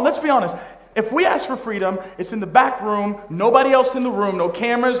 come on, let's be honest. If we ask for freedom, it's in the back room, nobody else in the room, no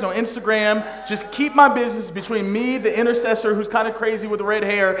cameras, no Instagram. Just keep my business between me, the intercessor who's kind of crazy with red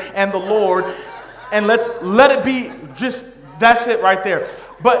hair, and the Lord. And let's let it be just, that's it right there.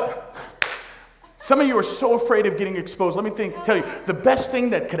 But some of you are so afraid of getting exposed. Let me tell you, the best thing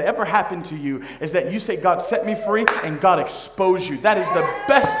that could ever happen to you is that you say, God, set me free, and God expose you. That is the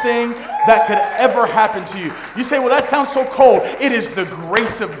best thing that could ever happen to you. You say, well, that sounds so cold. It is the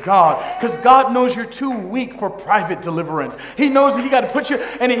grace of God, because God knows you're too weak for private deliverance. He knows that he got to put you,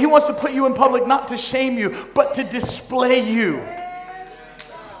 and he wants to put you in public not to shame you, but to display you.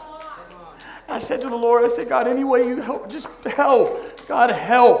 I said to the Lord, I said, God, any way you help, just help. God,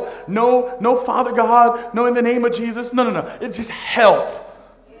 help. No, Father God. No, in the name of Jesus. No. It's just help.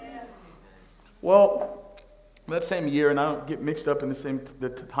 Yes. Well, that same year, and I don't get mixed up in the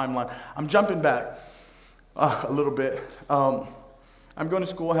timeline. I'm jumping back a little bit. I'm going to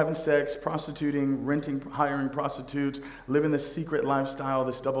school, having sex, prostituting, hiring prostitutes, living this secret lifestyle,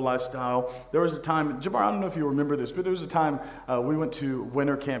 this double lifestyle. There was a time, Jabbar, I don't know if you remember this, but there was a time we went to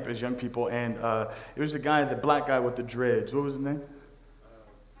winter camp as young people, and it was the black guy with the dreads. What was his name?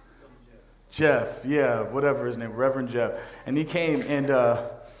 Jeff, yeah, whatever his name, Reverend Jeff. And he came, and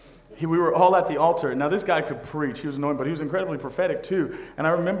We were all at the altar. Now, this guy could preach. He was anointed, but he was incredibly prophetic, too. And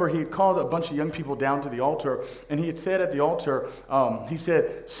I remember he had called a bunch of young people down to the altar, and he had said at the altar, he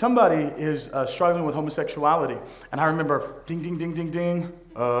said, somebody is struggling with homosexuality. And I remember, ding, ding, ding, ding, ding.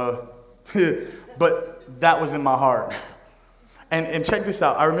 But that was in my heart. And check this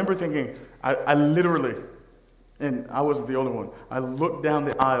out. I remember thinking, I literally, and I wasn't the only one, I looked down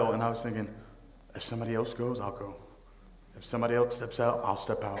the aisle, and I was thinking, if somebody else goes, I'll go. If somebody else steps out, I'll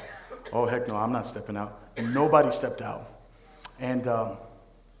step out. Oh, heck no, I'm not stepping out. And nobody stepped out. And I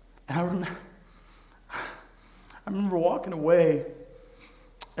remember walking away,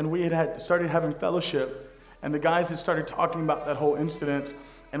 and we had started having fellowship, and the guys had started talking about that whole incident.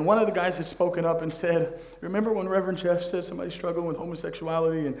 And one of the guys had spoken up and said, remember when Reverend Jeff said somebody struggling with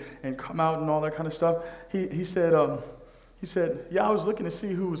homosexuality and come out and all that kind of stuff? He said, yeah, I was looking to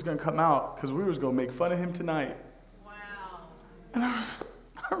see who was going to come out because we was going to make fun of him tonight. And I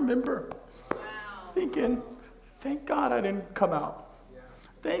remember thinking, thank God I didn't come out.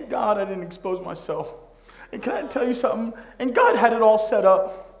 Thank God I didn't expose myself. And can I tell you something? And God had it all set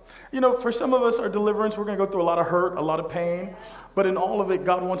up. You know, for some of us, our deliverance, we're going to go through a lot of hurt, a lot of pain. But in all of it,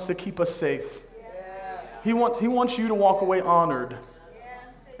 God wants to keep us safe. He wants you to walk away honored.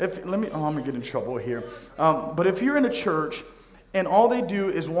 I'm going to get in trouble here. But if you're in a church and all they do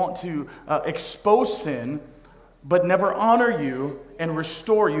is want to expose sin, but never honor you and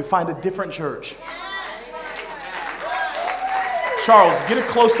restore you, find a different church. Charles, get a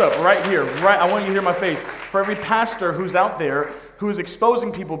close-up right here. Right, I want you to hear my face. For every pastor who's out there who is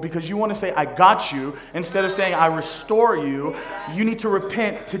exposing people because you want to say, I got you, instead of saying, I restore you, you need to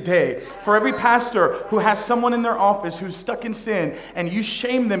repent today. For every pastor who has someone in their office who's stuck in sin and you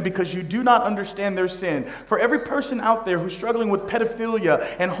shame them because you do not understand their sin. For every person out there who's struggling with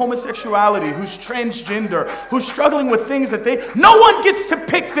pedophilia and homosexuality, who's transgender, who's struggling with things that no one gets to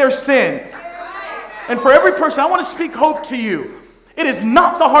pick their sin. And for every person, I want to speak hope to you. It is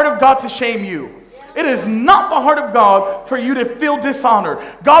not the heart of God to shame you. It is not the heart of God for you to feel dishonored.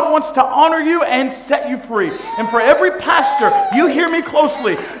 God wants to honor you and set you free. And for every pastor, you hear me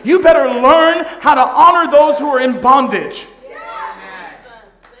closely, you better learn how to honor those who are in bondage.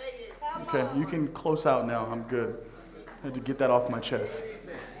 Okay, you can close out now. I'm good. I had to get that off my chest.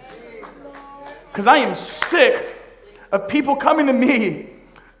 Because I am sick of people coming to me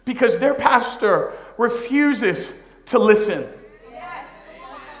because their pastor refuses to listen.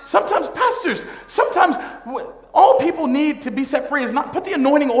 Sometimes all people need to be set free is not put the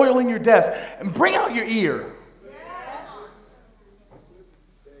anointing oil in your desk and bring out your ear.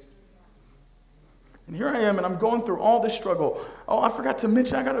 And here I am, and I'm going through all this struggle. Oh, I forgot to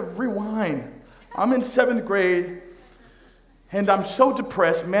mention, I got to rewind. I'm in 7th grade, and I'm so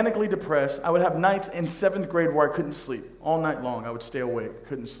depressed, manically depressed. I would have nights in 7th grade where I couldn't sleep. All night long, I would stay awake,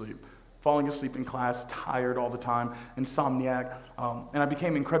 couldn't sleep. Falling asleep in class, tired all the time, insomniac, and I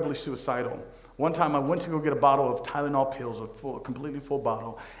became incredibly suicidal. One time I went to go get a bottle of Tylenol pills, a completely full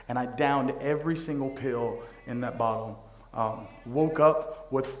bottle, and I downed every single pill in that bottle. Woke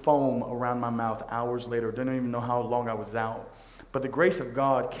up with foam around my mouth hours later. Didn't even know how long I was out. But the grace of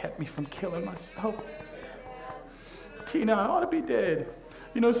God kept me from killing myself. Tina, I ought to be dead.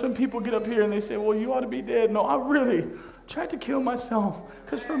 You know, some people get up here and they say, well, you ought to be dead. No, I really tried to kill myself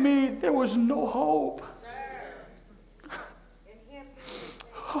because for me, there was no hope.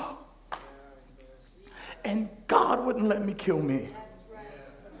 And God wouldn't let me kill me.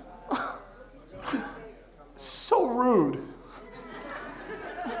 So rude.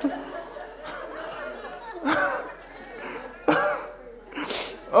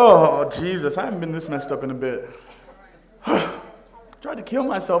 Oh, Jesus, I haven't been this messed up in a bit. Tried to kill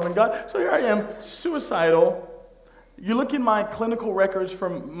myself and God. So here I am, suicidal. You look in my clinical records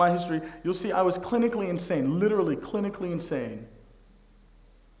from my history, you'll see I was clinically insane, literally clinically insane.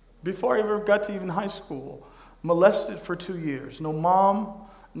 Before I ever got to even high school, molested for 2 years. No mom,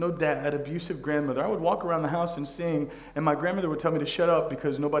 no dad, abusive grandmother. I would walk around the house and sing, and my grandmother would tell me to shut up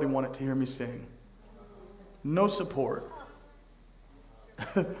because nobody wanted to hear me sing. No support.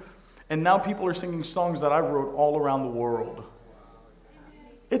 And now people are singing songs that I wrote all around the world.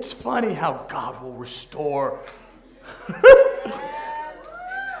 It's funny how God will restore.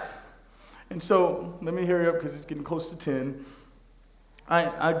 And so, let me hurry up because it's getting close to 10.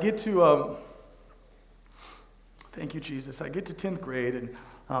 I get to, thank you, Jesus. I get to 10th grade and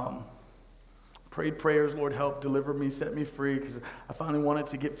prayed prayers, Lord, help, deliver me, set me free, because I finally wanted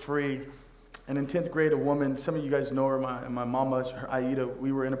to get free. And in 10th grade, a woman, some of you guys know her, my mama, Aida,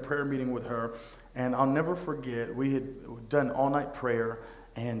 we were in a prayer meeting with her, and I'll never forget, we had done all-night prayer,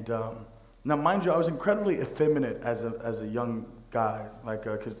 and now, mind you, I was incredibly effeminate as a young guy,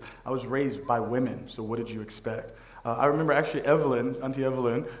 because I was raised by women, so what did you expect? I remember actually Auntie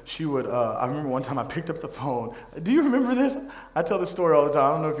Evelyn, she would, I remember one time I picked up the phone. Do you remember this? I tell this story all the time. I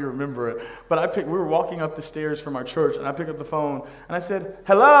don't know if you remember it. But we were walking up the stairs from our church, and I picked up the phone, and I said,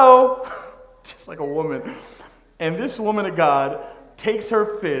 hello, just like a woman. And this woman of God takes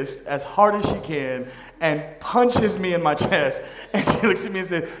her fist as hard as she can and punches me in my chest. And she looks at me and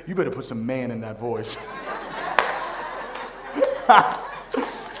says, you better put some man in that voice.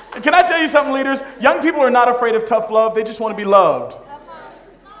 Can I tell you something, leaders? Young people are not afraid of tough love. They just want to be loved.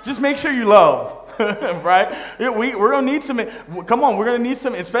 Just make sure you love, right? We're going to need some, come on, we're going to need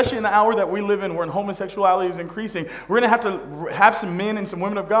some, especially in the hour that we live in, where homosexuality is increasing. We're going to have some men and some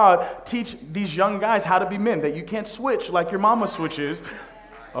women of God teach these young guys how to be men, that you can't switch like your mama switches.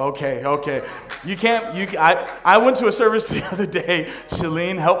 Okay. You can't, I went to a service the other day.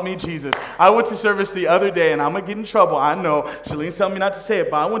 Shalene, help me, Jesus. I went to service the other day, and I'm going to get in trouble. I know. Shalene's telling me not to say it,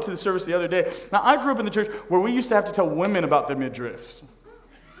 but I went to the service the other day. Now, I grew up in the church where we used to have to tell women about their midriffs.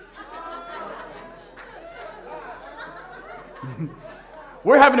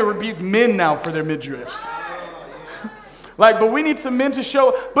 We're having to rebuke men now for their midriffs. But we need some men to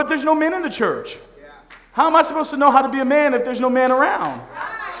show, but there's no men in the church. How am I supposed to know how to be a man if there's no man around?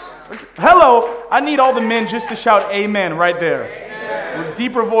 Hello, I need all the men just to shout amen right there. Amen. With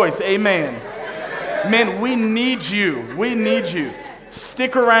deeper voice, amen. Men, we need you. We need you.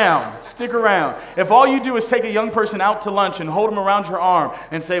 Stick around. Stick around. If all you do is take a young person out to lunch and hold them around your arm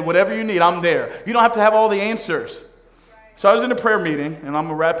and say, whatever you need, I'm there. You don't have to have all the answers. So I was in a prayer meeting, and I'm going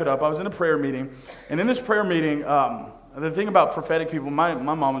to wrap it up. I was in a prayer meeting, and in this prayer meeting, the thing about prophetic people, my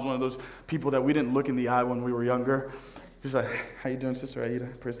mom was one of those people that we didn't look in the eye when we were younger. She's like, how you doing, Sister Aida?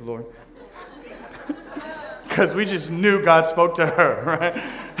 Praise the Lord. Because we just knew God spoke to her,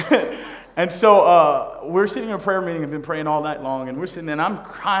 right? And so we're sitting in a prayer meeting and been praying all night long, and we're sitting there, and I'm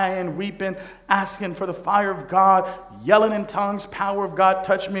crying, weeping, asking for the fire of God, yelling in tongues, power of God,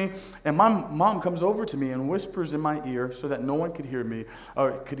 touch me. And my mom comes over to me and whispers in my ear so that no one could hear me,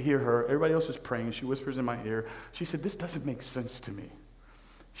 or could hear her. Everybody else is praying. She whispers in my ear. She said, this doesn't make sense to me.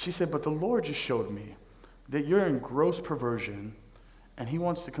 She said, but the Lord just showed me that you're in gross perversion, and he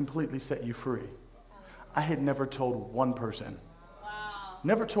wants to completely set you free. I had never told one person. Wow.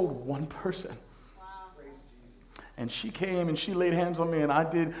 Never told one person. Wow. And she came and she laid hands on me, and I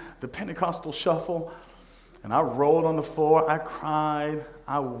did the Pentecostal shuffle, and I rolled on the floor. I cried.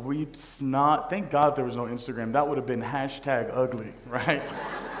 I wept snot. Thank God there was no Instagram. That would have been #ugly, right?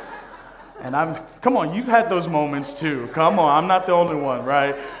 And come on, you've had those moments too. Come on, I'm not the only one,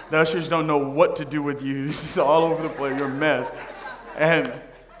 right? The ushers don't know what to do with you. It's all over the place. You're a mess. And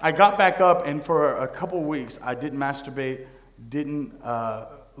I got back up, and for a couple weeks, I didn't masturbate, didn't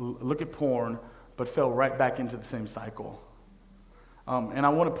look at porn, but fell right back into the same cycle. And I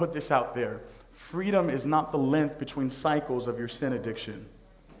want to put this out there. Freedom is not the length between cycles of your sin addiction.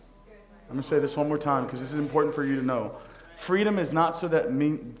 I'm going to say this one more time because this is important for you to know. Freedom does not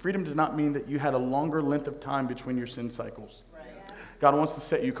mean that you had a longer length of time between your sin cycles. God wants to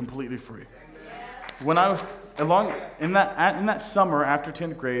set you completely free. When I was in that summer after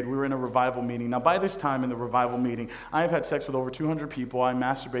 10th grade, we were in a revival meeting. Now, by this time in the revival meeting, I have had sex with over 200 people. I'm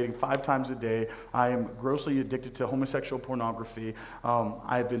masturbating 5 times a day. I am grossly addicted to homosexual pornography.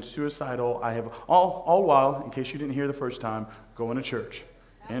 I have been suicidal. I have all while, in case you didn't hear the first time, going to church,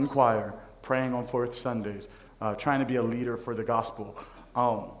 in choir, praying on 4th Sundays, trying to be a leader for the gospel.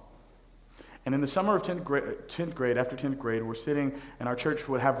 And in the summer of 10th grade, after 10th grade, we're sitting, and our church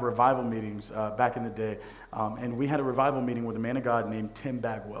would have revival meetings back in the day. And we had a revival meeting with a man of God named Tim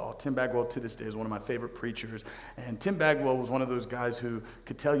Bagwell. Tim Bagwell, to this day, is one of my favorite preachers. And Tim Bagwell was one of those guys who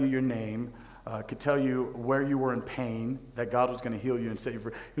could tell you your name, could tell you where you were in pain, that God was going to heal you and save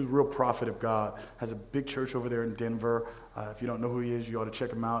you. He was a real prophet of God. Has a big church over there in Denver. If you don't know who he is, you ought to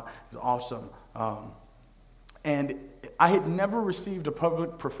check him out. He's awesome. And I had never received a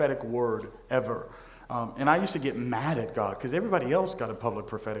public prophetic word ever. And I used to get mad at God because everybody else got a public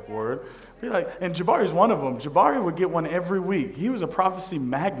prophetic word. Be like, and Jabari's one of them. Jabari would get one every week. He was a prophecy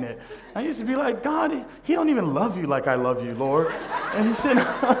magnet. I used to be like, God, he don't even love you like I love you, Lord. And he said,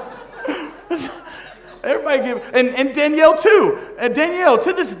 everybody give, and Danielle too. And Danielle,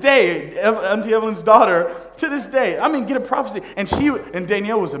 to this day, Auntie Evelyn's daughter, to this day, get a prophecy. And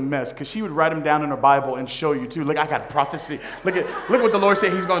Danielle was a mess because she would write them down in her Bible and show you too. Look, I got a prophecy. Look what the Lord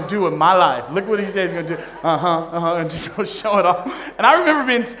said he's going to do in my life. Look what he said he's going to do. And just show it off. And I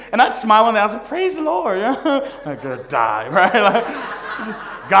remember I'd smile on that. I was like, praise the Lord. I'm going to die, right?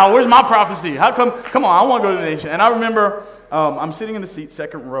 Like, God, where's my prophecy? How come on, I want to go to the nation. And I remember I'm sitting in the seat,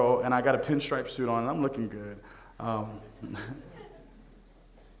 second row, and I got a pinstripe suit on, and I'm looking good.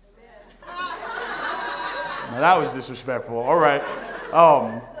 Now that was disrespectful. All right.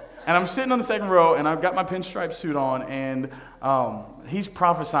 And I'm sitting on the second row, and I've got my pinstripe suit on, and he's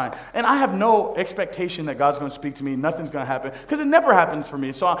prophesying. And I have no expectation that God's going to speak to me. Nothing's going to happen, because it never happens for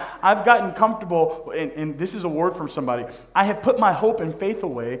me. So I've gotten comfortable, and this is a word from somebody. I have put my hope and faith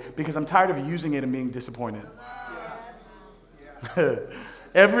away because I'm tired of using it and being disappointed.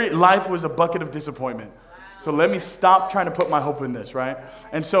 Every life was a bucket of disappointment. So let me stop trying to put my hope in this, right?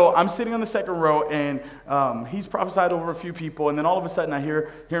 And so I'm sitting on the second row, and he's prophesied over a few people, and then all of a sudden I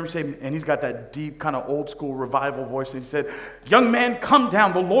hear him say, and he's got that deep kind of old school revival voice, and he said, "Young man, come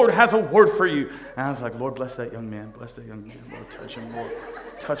down. The Lord has a word for you." And I was like, "Lord, bless that young man. Bless that young man. Lord, touch him, Lord.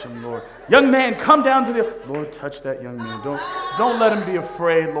 Touch him, Lord. Young man, come down to the..." Lord, touch that young man. Don't let him be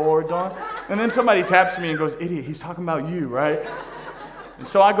afraid, Lord. Don't. And then somebody taps me and goes, "Idiot, he's talking about you, right?" And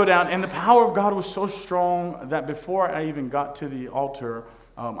so I go down, and the power of God was so strong that before I even got to the altar,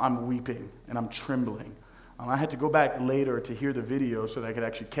 I'm weeping and I'm trembling. I had to go back later to hear the video so that I could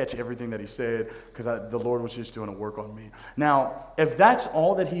actually catch everything that he said, because the Lord was just doing a work on me. Now, if that's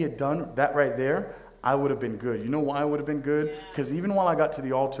all that he had done, that right there, I would have been good. You know why I would have been good? Because even while I got to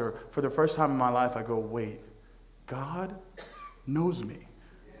the altar, for the first time in my life, I go, wait, God knows me.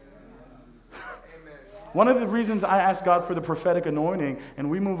 One of the reasons I ask God for the prophetic anointing,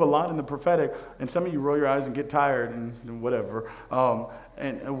 and we move a lot in the prophetic, and some of you roll your eyes and get tired and whatever,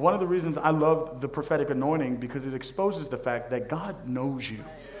 and one of the reasons I love the prophetic anointing, because it exposes the fact that God knows you.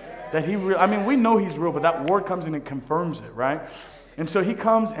 That we know he's real, but that word comes in and confirms it, right? And so he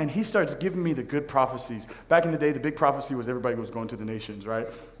comes and he starts giving me the good prophecies. Back in the day, the big prophecy was everybody was going to the nations, right?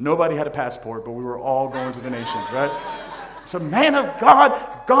 Nobody had a passport, but we were all going to the nations, right? So, man of God,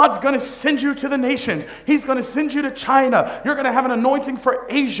 God's going to send you to the nations. He's going to send you to China. You're going to have an anointing for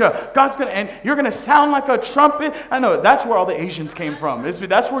Asia. And you're going to sound like a trumpet. I know, that's where all the Asians came from.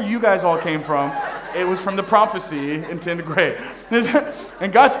 That's where you guys all came from. It was from the prophecy in 10th grade.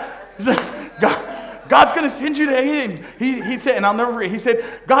 And God's going to send you to Asia. He said, and I'll never forget, he said,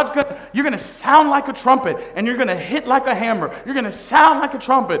 you're going to sound like a trumpet, and you're going to hit like a hammer. You're going to sound like a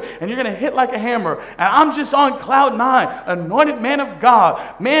trumpet, and you're going to hit like a hammer. And I'm just on cloud 9, anointed man of God.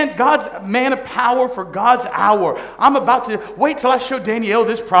 God's man of power for God's hour. I'm about to wait till I show Danielle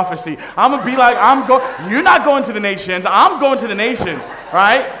this prophecy. I'm going to be like, you're not going to the nations. I'm going to the nations.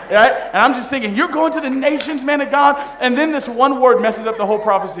 Right? And I'm just thinking, you're going to the nations, man of God. And then this one word messes up the whole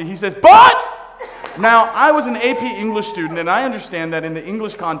prophecy. He says, "But..." Now, I was an AP English student, and I understand that in the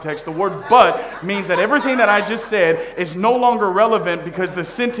English context, the word "but" means that everything that I just said is no longer relevant because the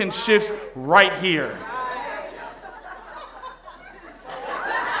sentence shifts right here.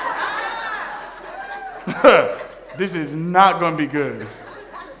 This is not going to be good. And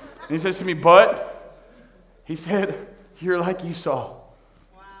he says to me, "But," he said, "you're like Esau."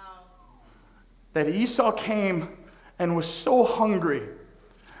 Wow. That Esau came and was so hungry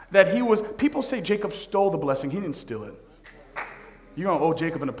that people say Jacob stole the blessing. He didn't steal it. You're going to owe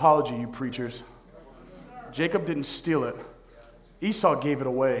Jacob an apology, you preachers. Jacob didn't steal it. Esau gave it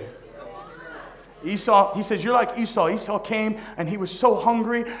away. Esau, he says, you're like Esau. Esau came and he was so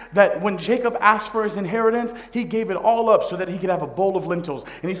hungry that when Jacob asked for his inheritance, he gave it all up so that he could have a bowl of lentils.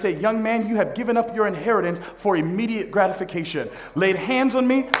 And he said, "Young man, you have given up your inheritance for immediate gratification." Laid hands on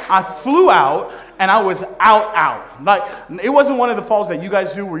me, I flew out, and I was out. Like, it wasn't one of the falls that you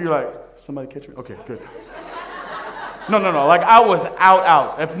guys do where you're like, "Somebody catch me?" Okay, good. No. Like, I was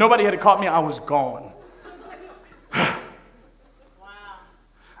out. If nobody had caught me, I was gone.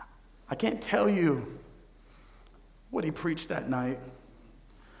 I can't tell you what he preached that night.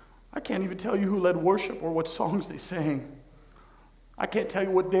 I can't even tell you who led worship or what songs they sang. I can't tell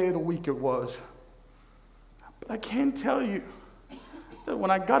you what day of the week it was. But I can tell you that when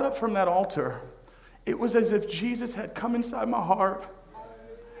I got up from that altar, it was as if Jesus had come inside my heart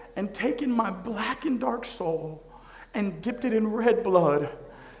and taken my black and dark soul and dipped it in red blood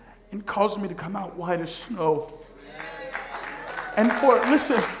and caused me to come out white as snow. And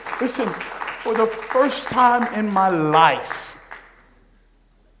listen, for the first time in my life,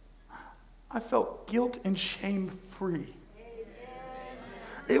 I felt guilt and shame free.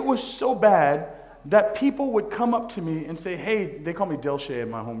 It was so bad that people would come up to me and say, "Hey," they call me Del Shay at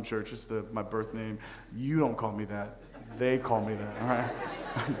my home church. It's my birth name. You don't call me that. They call me that, all right?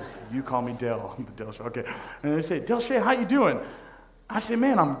 You call me Del. I'm the Del Shay. Okay. And they say, "Del Shay, how you doing?" I say,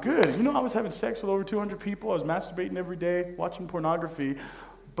 "Man, I'm good. You know, I was having sex with over 200 people. I was masturbating every day, watching pornography.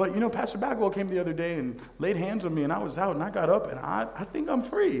 But, you know, Pastor Bagwell came the other day and laid hands on me, and I was out, and I got up, and I think I'm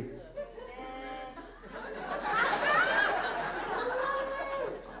free."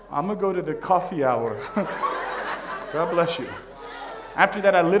 I'm going to go to the coffee hour. God bless you. After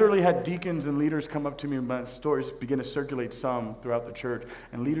that, I literally had deacons and leaders come up to me, and my stories began to circulate some throughout the church.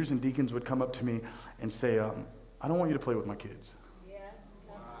 And leaders and deacons would come up to me and say, I don't want you to play with my kids. Yes.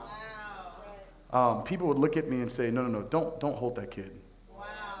 Wow. People would look at me and say, no, don't hold that kid. Wow.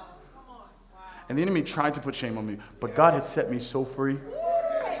 Come on. Wow. And the enemy tried to put shame on me, but God has set me so free.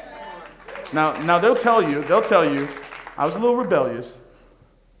 Now they'll tell you, I was a little rebellious.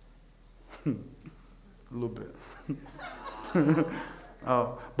 A little bit.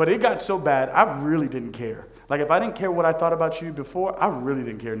 But it got so bad, I really didn't care. Like, if I didn't care what I thought about you before, I really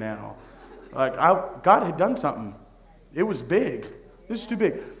didn't care now. Like, God had done something. It was big. It was too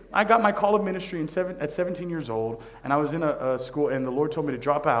big. I got my call of ministry at 17 years old, and I was in a school, and the Lord told me to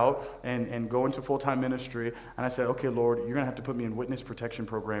drop out and go into full-time ministry. And I said, okay, Lord, you're going to have to put me in witness protection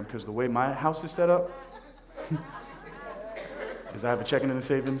program, because the way my house is set up is I have a checking and a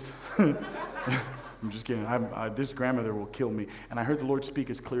savings. I'm just kidding. This grandmother will kill me. And I heard the Lord speak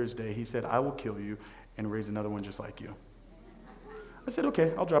as clear as day. He said, I will kill you and raise another one just like you. I said,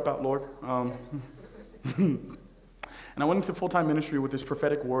 okay, I'll drop out, Lord. And I went into full-time ministry with this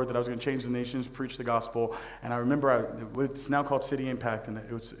prophetic word that I was going to change the nations, preach the gospel. And I remember it's now called City Impact, and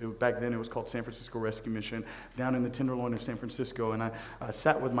back then it was called San Francisco Rescue Mission, down in the Tenderloin of San Francisco. And I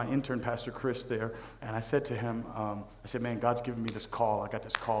sat with my intern, Pastor Chris, there, and I said to him, I said, man, God's given me this call. I got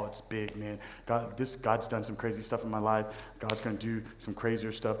this call. It's big, man. God's done some crazy stuff in my life. God's going to do some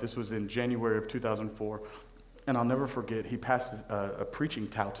crazier stuff. This was in January of 2004. And I'll never forget, he passed a preaching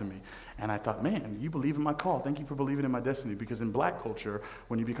towel to me. And I thought, man, you believe in my call. Thank you for believing in my destiny. Because in black culture,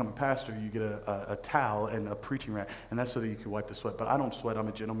 when you become a pastor, you get a towel and a preaching rag. And that's so that you can wipe the sweat. But I don't sweat. I'm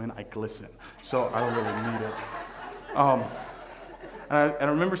a gentleman. I glisten. So I don't really need it. And I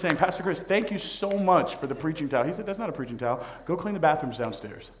remember saying, Pastor Chris, thank you so much for the preaching towel. He said, that's not a preaching towel. Go clean the bathrooms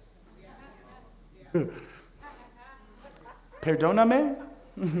downstairs. Perdóname?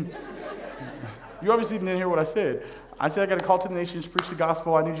 You obviously didn't hear what I said. I said, I got a call to the nations, preach the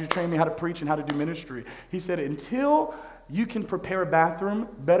gospel. I need you to train me how to preach and how to do ministry. He said, until you can prepare a bathroom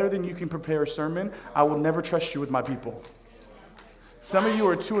better than you can prepare a sermon, I will never trust you with my people. Some of you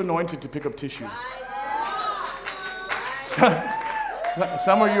are too anointed to pick up tissue.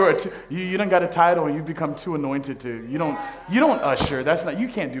 Some of you are you done got a title and you've become too anointed to. You don't usher. You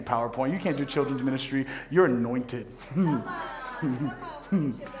can't do PowerPoint. You can't do children's ministry. You're anointed.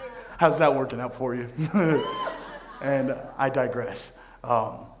 How's that working out for you? And I digress.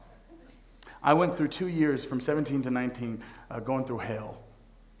 I went through 2 years from 17 to 19 going through hell.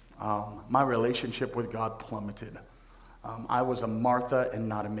 My relationship with God plummeted. I was a Martha and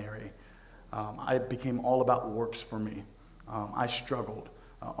not a Mary. I became all about works for me. I struggled.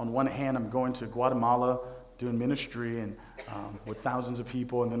 On one hand, I'm going to Guatemala doing ministry and with thousands of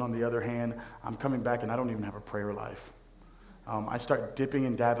people, and then on the other hand, I'm coming back and I don't even have a prayer life. I start dipping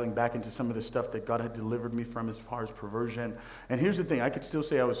and dabbling back into some of the stuff that God had delivered me from as far as perversion. And here's the thing, I could still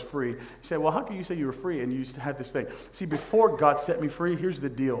say I was free. You say, well, how can you say you were free and you used to have this thing? See, before God set me free, here's the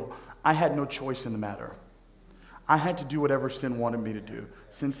deal. I had no choice in the matter. I had to do whatever sin wanted me to do.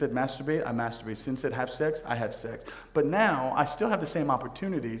 Sin said masturbate, I masturbate. Sin said have sex, I had sex. But now, I still have the same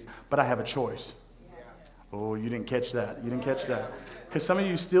opportunities, but I have a choice. Oh, you didn't catch that. You didn't catch that. Because some of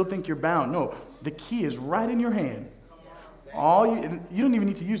you still think you're bound. No, the key is right in your hand. You don't even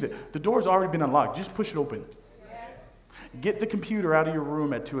need to use it. The door's already been unlocked. Just push it open. Get the computer out of your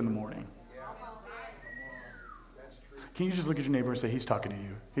room at 2 in the morning. Can you just look at your neighbor and say, he's talking to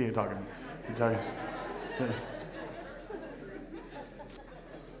you? He ain't talking to me. He's talking.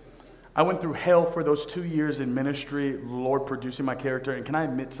 I went through hell for those 2 years in ministry, Lord producing my character. And can I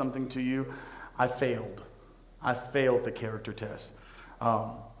admit something to you? I failed. I failed the character test.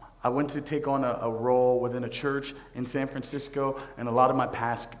 I went to take on a role within a church in San Francisco, and a lot of my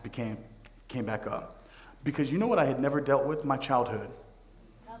past came back up. Because you know what I had never dealt with? My childhood.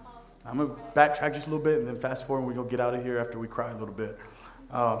 I'm going to backtrack just a little bit and then fast forward and we're going to get out of here after we cry a little bit.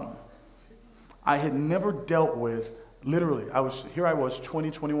 I had never dealt with, literally, I was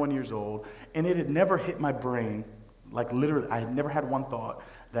 20, 21 years old, and it had never hit my brain, like literally, I had never had one thought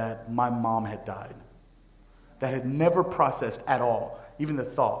that my mom had died. That had never processed at all, even the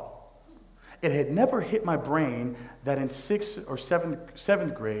thought. It had never hit my brain that in 6th or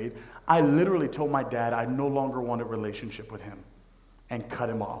 7th grade, I literally told my dad I no longer wanted a relationship with him and cut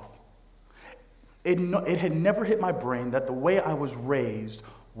him off. It had never hit my brain that the way I was raised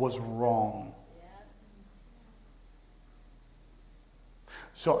was wrong.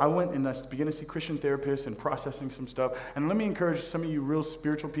 So I went and I began to see Christian therapists and processing some stuff. And let me encourage some of you real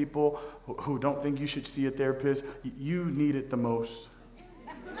spiritual people who don't think you should see a therapist. You need it the most.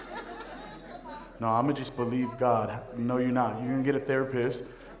 No, I'm going to just believe God. No, you're not. You're going to get a therapist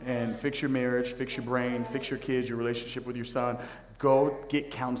and fix your marriage, fix your brain, fix your kids, your relationship with your son. Go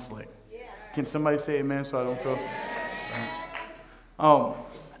get counseling. Can somebody say amen so I don't feel...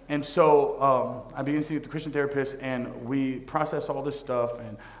 And so I began to see with the Christian therapist, and we processed all this stuff,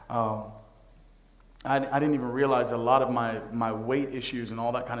 and I didn't even realize that a lot of my weight issues and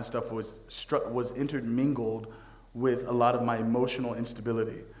all that kind of stuff was intermingled with a lot of my emotional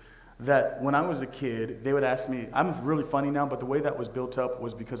instability. That when I was a kid, they would ask me, I'm really funny now, but the way that was built up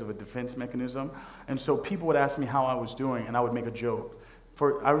was because of a defense mechanism. And so people would ask me how I was doing, and I would make a joke.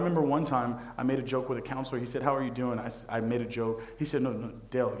 I remember one time I made a joke with a counselor. He said, how are you doing? I made a joke. He said, no,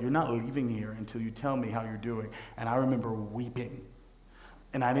 Dale, you're not leaving here until you tell me how you're doing. And I remember weeping.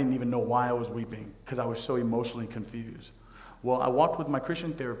 And I didn't even know why I was weeping because I was so emotionally confused. Well, I walked with my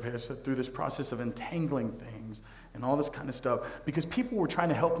Christian therapist through this process of entangling things and all this kind of stuff because people were trying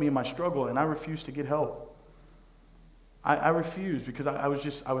to help me in my struggle, and I refused to get help. I refused because I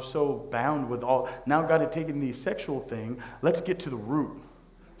was so bound with all. Now God had taken the sexual thing. Let's get to the root.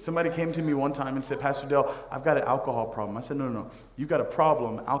 Somebody came to me one time and said, Pastor Dale, I've got an alcohol problem. I said, no. You've got a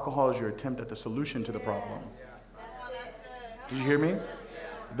problem. Alcohol is your attempt at the solution to the problem. Did you hear me?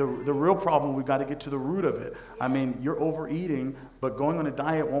 The real problem, we've got to get to the root of it. I mean, you're overeating, but going on a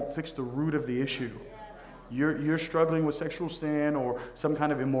diet won't fix the root of the issue. You're struggling with sexual sin or some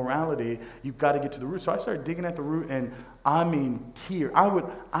kind of immorality. You've got to get to the root. So I started digging at the root, and I mean, tear. I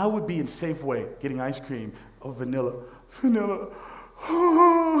would be in Safeway getting ice cream. Oh, vanilla.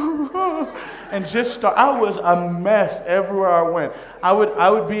 And just start. I was a mess everywhere I went. I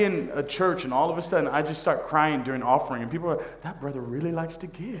would be in a church, and all of a sudden I just start crying during offering, and people are like, that brother really likes to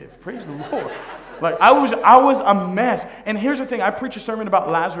give. Praise the Lord. Like I was a mess. And here's the thing, I preach a sermon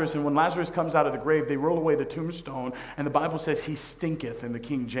about Lazarus, and when Lazarus comes out of the grave, they roll away the tombstone, and the Bible says he stinketh in the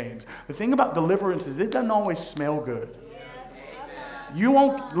King James. The thing about deliverance is it doesn't always smell good. You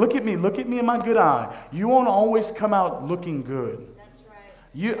won't, look at me in my good eye. You won't always come out looking good.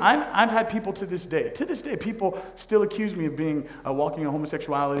 I've had people to this day, people still accuse me of being walking in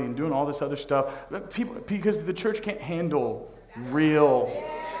homosexuality and doing all this other stuff, because the church can't handle real.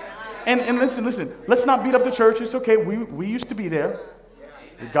 And listen, let's not beat up the church. It's okay. We used to be there.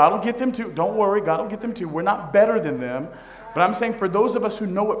 God will get them too. Don't worry, God will get them too. We're not better than them. But I'm saying for those of us who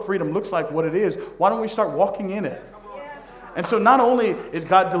know what freedom looks like, what it is, why don't we start walking in it? And so not only is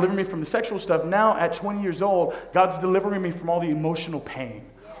God delivering me from the sexual stuff, now at 20 years old, God's delivering me from all the emotional pain,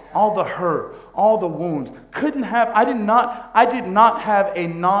 all the hurt, all the wounds. I did not have a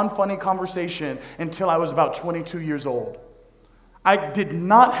non-funny conversation until I was about 22 years old. I did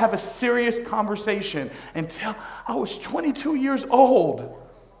not have a serious conversation until I was 22 years old.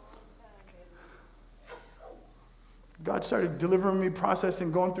 God started delivering me,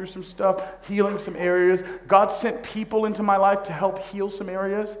 processing, going through some stuff, healing some areas. God sent people into my life to help heal some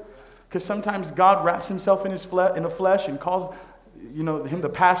areas. Because sometimes God wraps himself in the flesh and calls, him the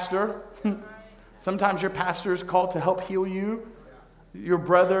pastor. Sometimes your pastor is called to help heal you. Your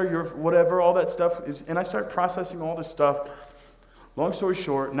brother, your whatever, all that stuff. And I started processing all this stuff. Long story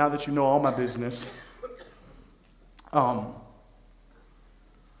short, now that you know all my business,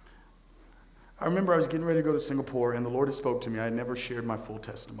 I remember I was getting ready to go to Singapore, and the Lord had spoke to me. I had never shared my full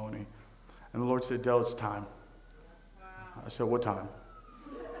testimony. And the Lord said, Dale, it's time. I said, what time?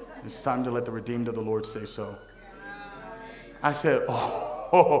 It's time to let the redeemed of the Lord say so. I said,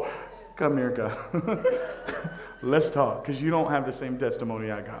 oh come here, God. Let's talk, because you don't have the same testimony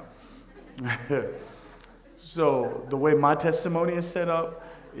I got. So the way my testimony is set up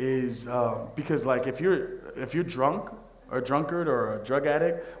is because, like, if you're drunk, or a drunkard or a drug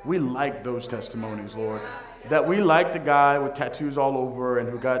addict, we like those testimonies, Lord. That we like the guy with tattoos all over and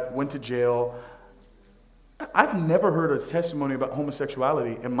who went to jail. I've never heard a testimony about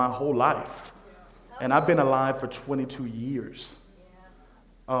homosexuality in my whole life. And I've been alive for 22 years.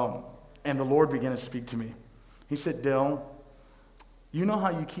 And the Lord began to speak to me. He said, Dale, you know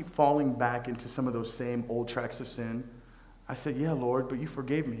how you keep falling back into some of those same old tracks of sin? I said, yeah, Lord, but you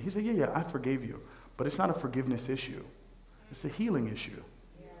forgave me. He said, yeah, I forgave you. But it's not a forgiveness issue. It's a healing issue.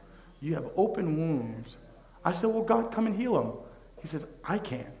 Yes. You have open wounds. I said, well, God, come and heal them. He says, I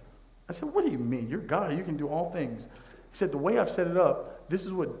can't. I said, what do you mean? You're God. You can do all things. He said, the way I've set it up, this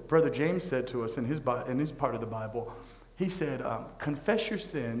is what Brother James said to us in his part of the Bible. He said, confess your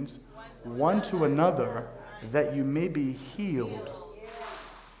sins one to another that you may be healed.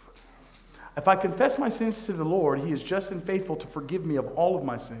 If I confess my sins to the Lord, he is just and faithful to forgive me of all of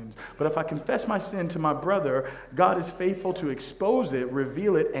my sins. But if I confess my sin to my brother, God is faithful to expose it,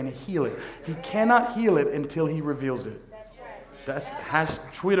 reveal it, and heal it. He cannot heal it until he reveals it. That's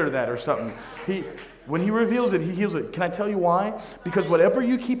Twitter that or something. When he reveals it, he heals it. Can I tell you why? Because whatever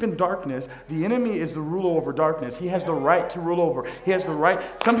you keep in darkness, the enemy is the ruler over darkness. He has the right to rule over. He has the right.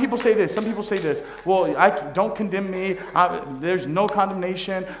 Some people say this. Well, don't condemn me. There's no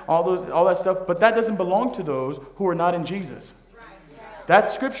condemnation. All that stuff. But that doesn't belong to those who are not in Jesus.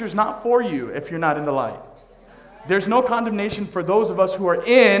 That scripture is not for you if you're not in the light. There's no condemnation for those of us who are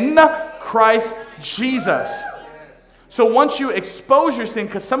in Christ Jesus. So once you expose your sin,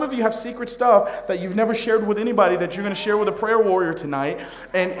 because some of you have secret stuff that you've never shared with anybody that you're going to share with a prayer warrior tonight,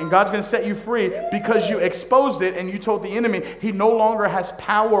 and God's going to set you free because you exposed it and you told the enemy he no longer has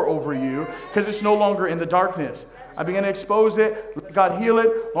power over you because it's no longer in the darkness. I began to expose it. Let God heal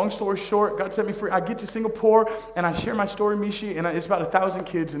it. Long story short, God set me free. I get to Singapore and I share my story, Mishi, and it's about 1,000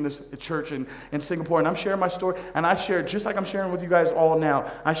 kids in this church in Singapore, and I'm sharing my story, and I share, just like I'm sharing with you guys all now,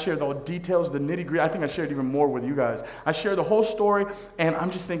 I share the details, the nitty-gritty. I think I shared even more with you guys. I share the whole story, and I'm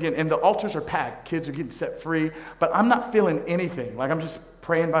just thinking, and the altars are packed. Kids are getting set free, but I'm not feeling anything. Like I'm just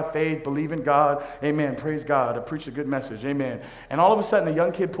praying by faith, believing God. Amen. Praise God. I preach a good message. Amen. And all of a sudden, a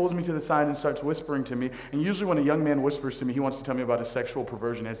young kid pulls me to the side and starts whispering to me. And usually when a young man whispers to me, he wants to tell me about his sexual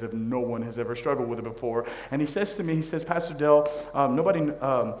perversion as if no one has ever struggled with it before. And he says to me, Pastor Del,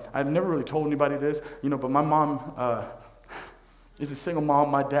 I've never really told anybody this, but my mom is a single mom.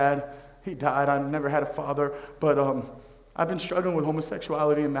 My dad, he died. I never had a father, but I've been struggling with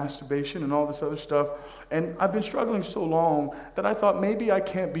homosexuality and masturbation and all this other stuff. And I've been struggling so long that I thought maybe I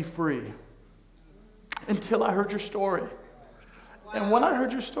can't be free until I heard your story. Wow. And when I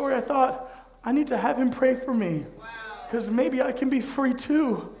heard your story, I thought, I need to have him pray for me because maybe I can be free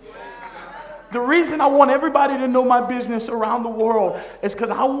too. Wow. The reason I want everybody to know my business around the world is because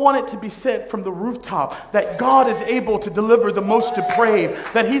I want it to be said from the rooftop that God is able to deliver the most depraved,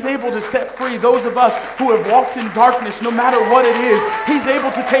 that he's able to set free those of us who have walked in darkness no matter what it is. He's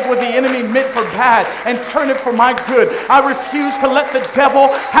able to take what the enemy meant for bad and turn it for my good. I refuse to let the devil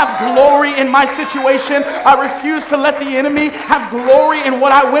have glory in my situation. I refuse to let the enemy have glory in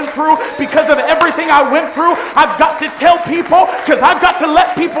what I went through. Because of everything I went through, I've got to tell people, because I've got to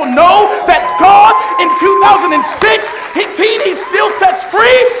let people know that God in 2006, he still sets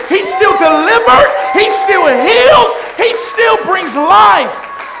free, he still delivers, he still heals, he still brings life.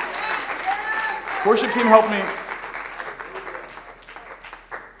 Worship team, help me.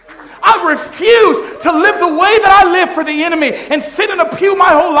 I refuse to live the way that I live for the enemy and sit in a pew my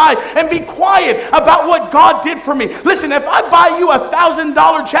whole life and be quiet about what God did for me. Listen, if I buy you a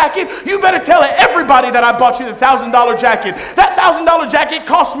 $1,000 jacket, you better tell everybody that I bought you the $1,000 jacket. That $1,000 jacket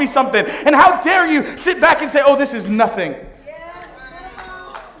cost me something. And how dare you sit back and say, oh, this is nothing.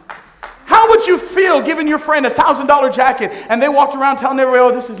 How would you feel giving your friend a $1,000 jacket and they walked around telling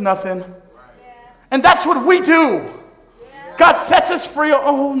everybody, oh, this is nothing? And that's what we do. God sets us free.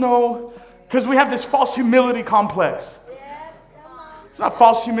 Oh, no. Because we have this false humility complex. It's not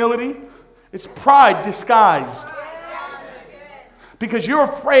false humility. It's pride disguised. Because you're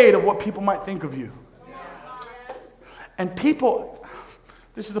afraid of what people might think of you. And people,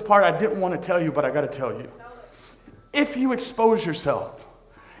 this is the part I didn't want to tell you, but I got to tell you. If you expose yourself,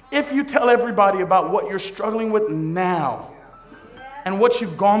 if you tell everybody about what you're struggling with now and what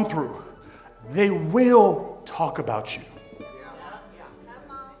you've gone through, they will talk about you.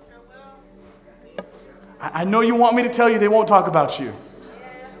 I know you want me to tell you they won't talk about you.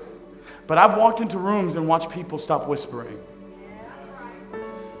 But I've walked into rooms and watched people stop whispering.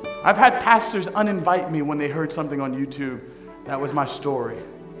 I've had pastors uninvite me when they heard something on YouTube that was my story.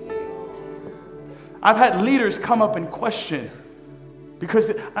 I've had leaders come up and question. Because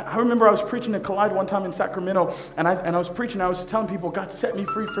I remember I was preaching at Collide one time in Sacramento, and I was preaching, I was telling people, God set me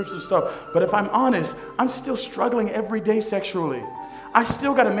free from some stuff. But if I'm honest, I'm still struggling every day sexually. I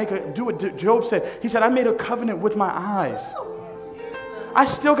still got to do what Job said. He said, I made a covenant with my eyes. I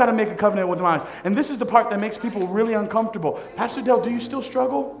still got to make a covenant with my eyes. And this is the part that makes people really uncomfortable. Pastor Del, do you still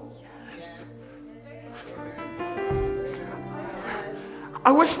struggle? Yes.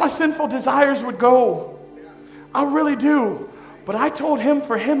 I wish my sinful desires would go. I really do. But I told him,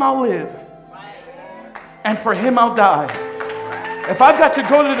 for him I'll live. And for him I'll die. If I've got to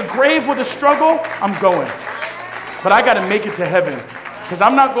go to the grave with a struggle, I'm going. But I got to make it to heaven. because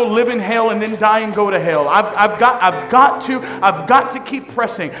I'm not going to live in hell and then die and go to hell. I've got to keep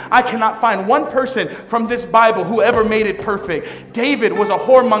pressing. I cannot find one person from this Bible who ever made it perfect. David was a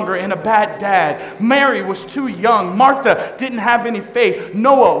whoremonger and a bad dad. Mary was too young. Martha didn't have any faith.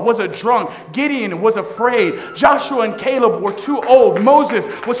 Noah was a drunk. Gideon was afraid. Joshua and Caleb were too old. Moses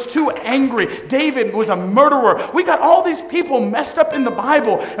was too angry. David was a murderer. We got all these people messed up in the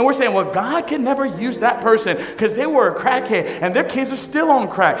Bible, and we're saying, well, God can never use that person because they were a crackhead and their kids are still on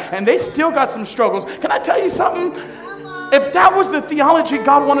crack and they still got some struggles. Can I tell you something? If that was the theology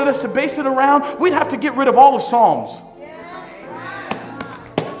God wanted us to base it around, we'd have to get rid of all of Psalms.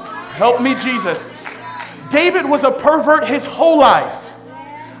 Help me, Jesus. David was a pervert his whole life.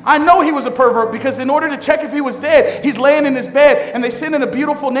 I know he was a pervert because in order to check if he was dead, he's laying in his bed and they sent in a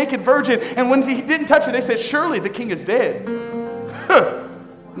beautiful naked virgin, and when he didn't touch her, they said, surely the king is dead.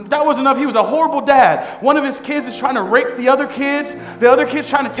 That was enough. He was a horrible dad. One of his kids is trying to rape the other kids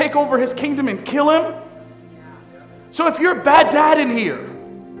trying to take over his kingdom and kill him. So if you're a bad dad in here,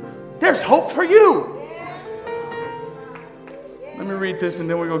 there's hope for you. Let me read this and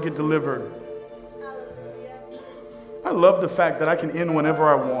then we're going to get delivered. I love the fact that I can end whenever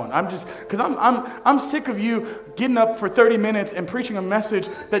I want. I'm sick of you getting up for 30 minutes and preaching a message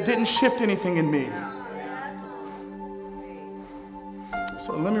that didn't shift anything in me.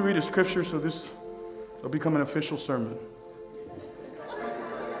 So let me read a scripture so this will become an official sermon.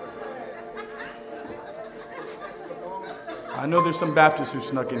 I know there's some Baptists who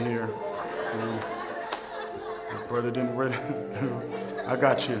snuck in here. My brother didn't read. I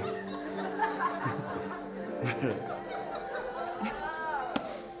got you.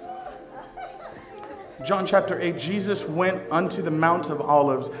 John chapter 8, Jesus went unto the Mount of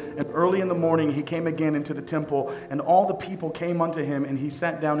Olives, and early in the morning he came again into the temple, and all the people came unto him, and he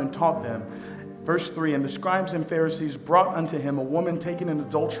sat down and taught them. Verse 3, and the scribes and Pharisees brought unto him a woman taken in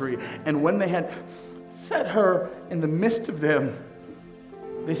adultery, and when they had set her in the midst of them,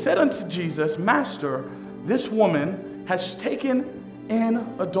 they said unto Jesus, Master, this woman was taken in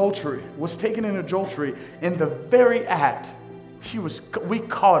adultery in the very act. We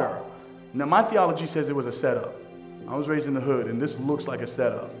caught her. Now, my theology says it was a setup. I was raised in the hood, and this looks like a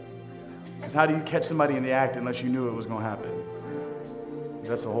setup. Because how do you catch somebody in the act unless you knew it was going to happen?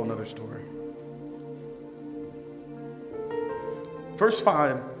 That's a whole nother story. Verse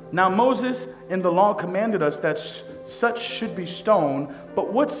 5, now Moses in the law commanded us that such should be stoned,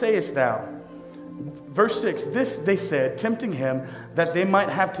 but what sayest thou? Verse 6, this they said, tempting him, that they might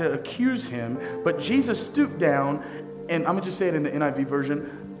have to accuse him. But Jesus stooped down, and I'm going to just say it in the NIV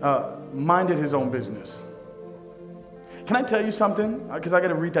version, minded his own business. Can I tell you something? Because I got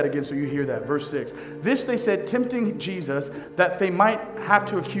to read that again so you hear that. Verse 6. This they said, tempting Jesus, that they might have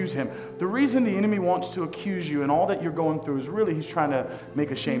to accuse him. The reason the enemy wants to accuse you and all that you're going through is really he's trying to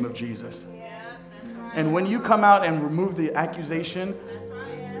make a shame of Jesus. Yes, that's right. And when you come out and remove the accusation,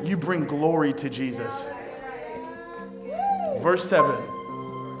 you bring glory to Jesus. Verse 7.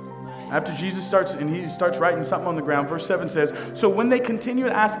 After Jesus starts writing something on the ground, verse 7 says, so when they continued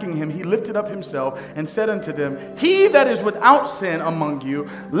asking him, he lifted up himself and said unto them, he that is without sin among you,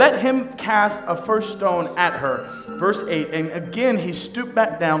 let him cast a first stone at her. Verse 8, and again he stooped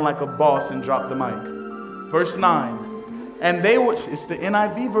back down like a boss and dropped the mic. Verse 9, and they which, it's the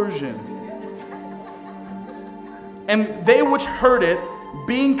NIV version, and they which heard it,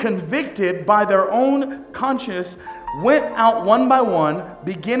 being convicted by their own conscience, went out one by one,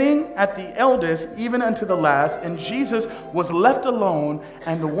 beginning at the eldest, even unto the last, and Jesus was left alone,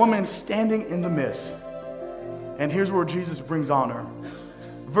 and the woman standing in the midst. And here's where Jesus brings honor.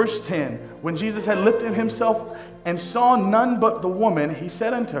 Verse 10, when Jesus had lifted himself and saw none but the woman, he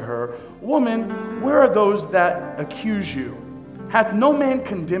said unto her, woman, where are those that accuse you? Hath no man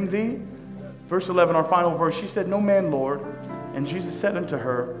condemned thee? Verse 11, our final verse, she said, no man, Lord. And Jesus said unto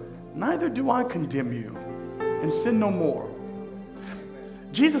her, neither do I condemn you. And sin no more.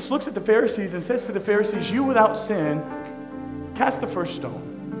 Jesus looks at the Pharisees and says to the Pharisees, you without sin, cast the first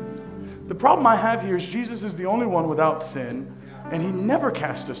stone. The problem I have here is Jesus is the only one without sin, and he never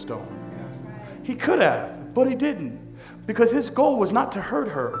cast a stone. He could have, but he didn't, because his goal was not to hurt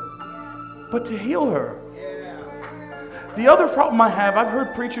her, but to heal her. The other problem I have, I've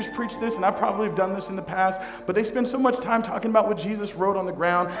heard preachers preach this, and I probably have done this in the past, but they spend so much time talking about what Jesus wrote on the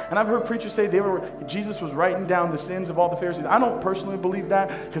ground, and I've heard preachers say Jesus was writing down the sins of all the Pharisees. I don't personally believe that,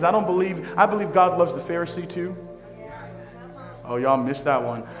 because I believe God loves the Pharisee too. Oh, y'all missed that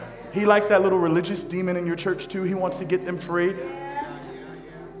one. He likes that little religious demon in your church too. He wants to get them free.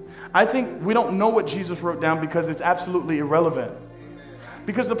 I think we don't know what Jesus wrote down because it's absolutely irrelevant.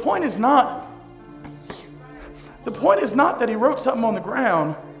 Because the point is not The point is not that he wrote something on the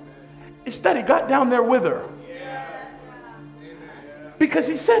ground. It's that he got down there with her. Because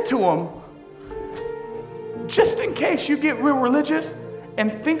he said to him, just in case you get real religious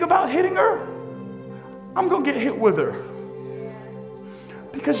and think about hitting her, I'm going to get hit with her.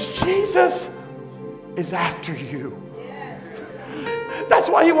 Because Jesus is after you. That's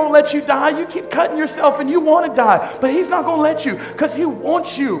why he won't let you die. You keep cutting yourself and you want to die. But he's not going to let you because he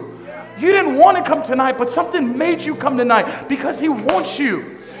wants you. You didn't want to come tonight, but something made you come tonight because he wants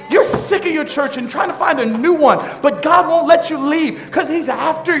you. You're sick of your church and trying to find a new one, but God won't let you leave because he's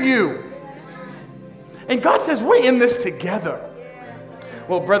after you. And God says, we're in this together.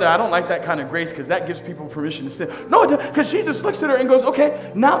 Well, brother, I don't like that kind of grace because that gives people permission to sin. No, because Jesus looks at her and goes,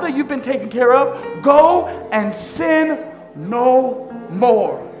 okay, now that you've been taken care of, go and sin no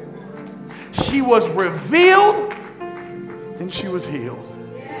more. She was revealed, then she was healed.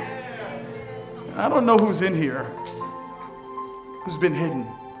 I don't know who's in here who's been hidden.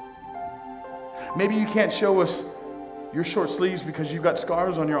 Maybe you can't show us your short sleeves because you've got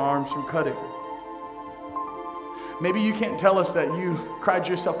scars on your arms from cutting. Maybe you can't tell us that you cried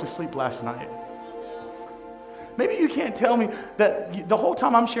yourself to sleep last night. Maybe you can't tell me that the whole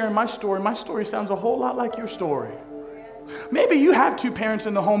time I'm sharing my story sounds a whole lot like your story. Maybe you have two parents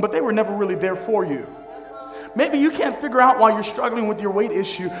in the home, but they were never really there for you. Maybe you can't figure out why you're struggling with your weight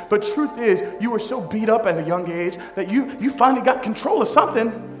issue, but truth is, you were so beat up at a young age that you finally got control of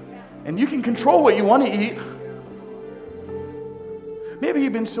something, and you can control what you want to eat. Maybe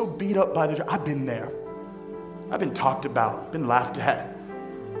you've been so beat up by I've been there. I've been talked about, been laughed at.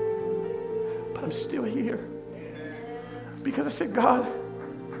 But I'm still here. Because I said, God,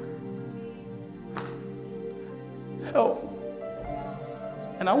 help.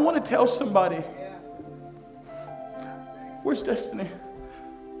 And I want to tell somebody, where's Destiny?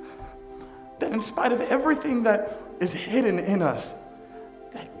 That in spite of everything that is hidden in us,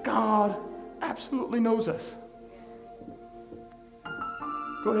 that God absolutely knows us.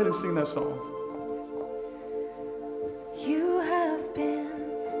 Go ahead and sing that song. You have been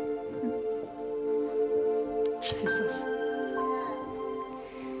Jesus.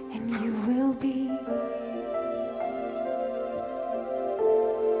 and you will be.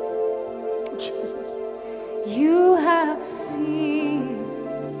 Jesus. You have seen.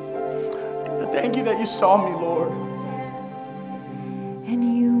 Thank you that you saw me, Lord.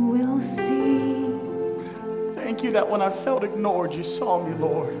 And you will see. Thank you that when I felt ignored, you saw me,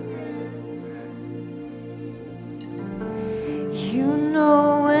 Lord. You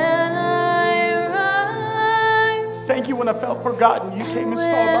know when I rise. Thank you when I felt forgotten, you came and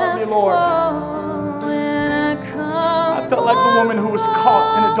saw about me, Lord. I felt like the woman who was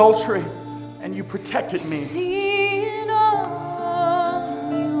caught in adultery, and you protected me.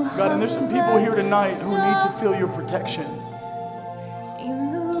 God, and there's some people here tonight who need to feel your protection.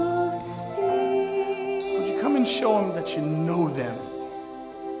 Would you come and show them that you know them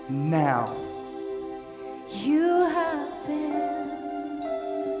now? You have been.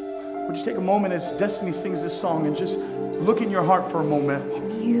 Would you take a moment as Destiny sings this song and just look in your heart for a moment?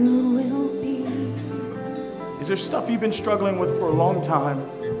 And you will be. Is there stuff you've been struggling with for a long time?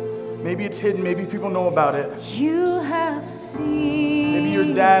 Maybe it's hidden, maybe people know about it. You have seen. Maybe your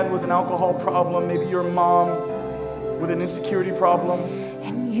dad with an alcohol problem, maybe your mom with an insecurity problem.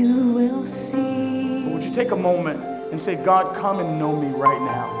 And you will see. But would you take a moment and say, God, come and know me right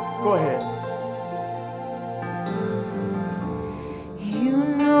now? Go ahead. You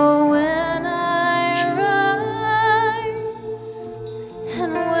know when I rise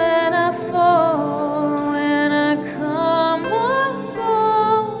and when I fall, when I come or go.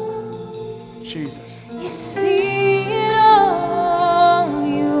 Jesus. You see it all.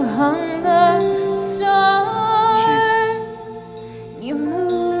 You hung the stars. You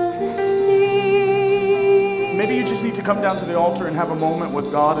move the sea. Maybe you just need to come down to the altar and have a moment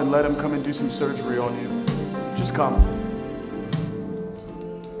with God and let him come and do some surgery on you. Just come.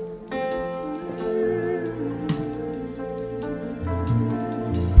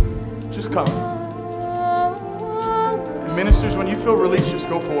 Just come. And ministers, when you feel released, just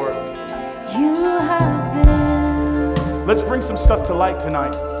go for it. You have been. Let's bring some stuff to light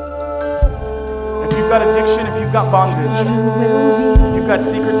tonight. If you've got addiction, if you've got bondage, You will if you've got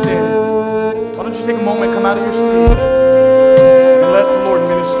secret sin, why don't you take a moment, come out of your seat, and let the Lord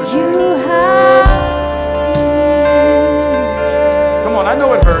minister to You you. have seen. Come on, I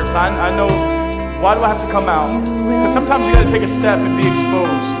know it hurts. I know. Why do I have to come out? Because sometimes you got to take a step and be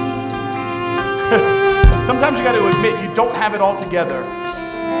exposed. Sometimes you got to admit you don't have it all together.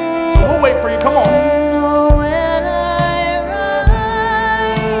 So we'll wait for you. Come on. Know when I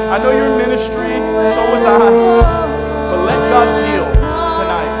rise I know you're in ministry, so was I. But let God deal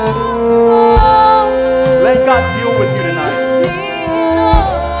tonight. Let God deal with you tonight.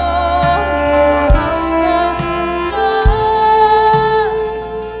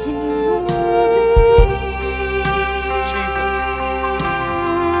 Jesus.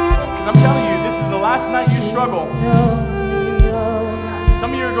 Because I'm telling you, this is the last night you struggle.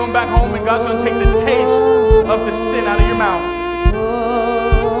 Some of you are going back home and God's going to take the taste of the sin out of your mouth.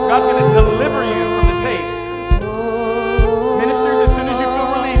 God's going to deliver you from the taste. Ministers, as soon as you feel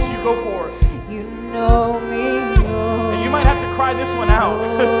released, you go for it. And you might have to cry this one out.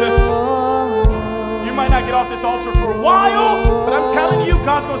 You might not get off this altar for a while, but I'm telling you,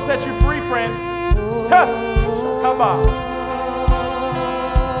 God's going to set you free, friend. Come on.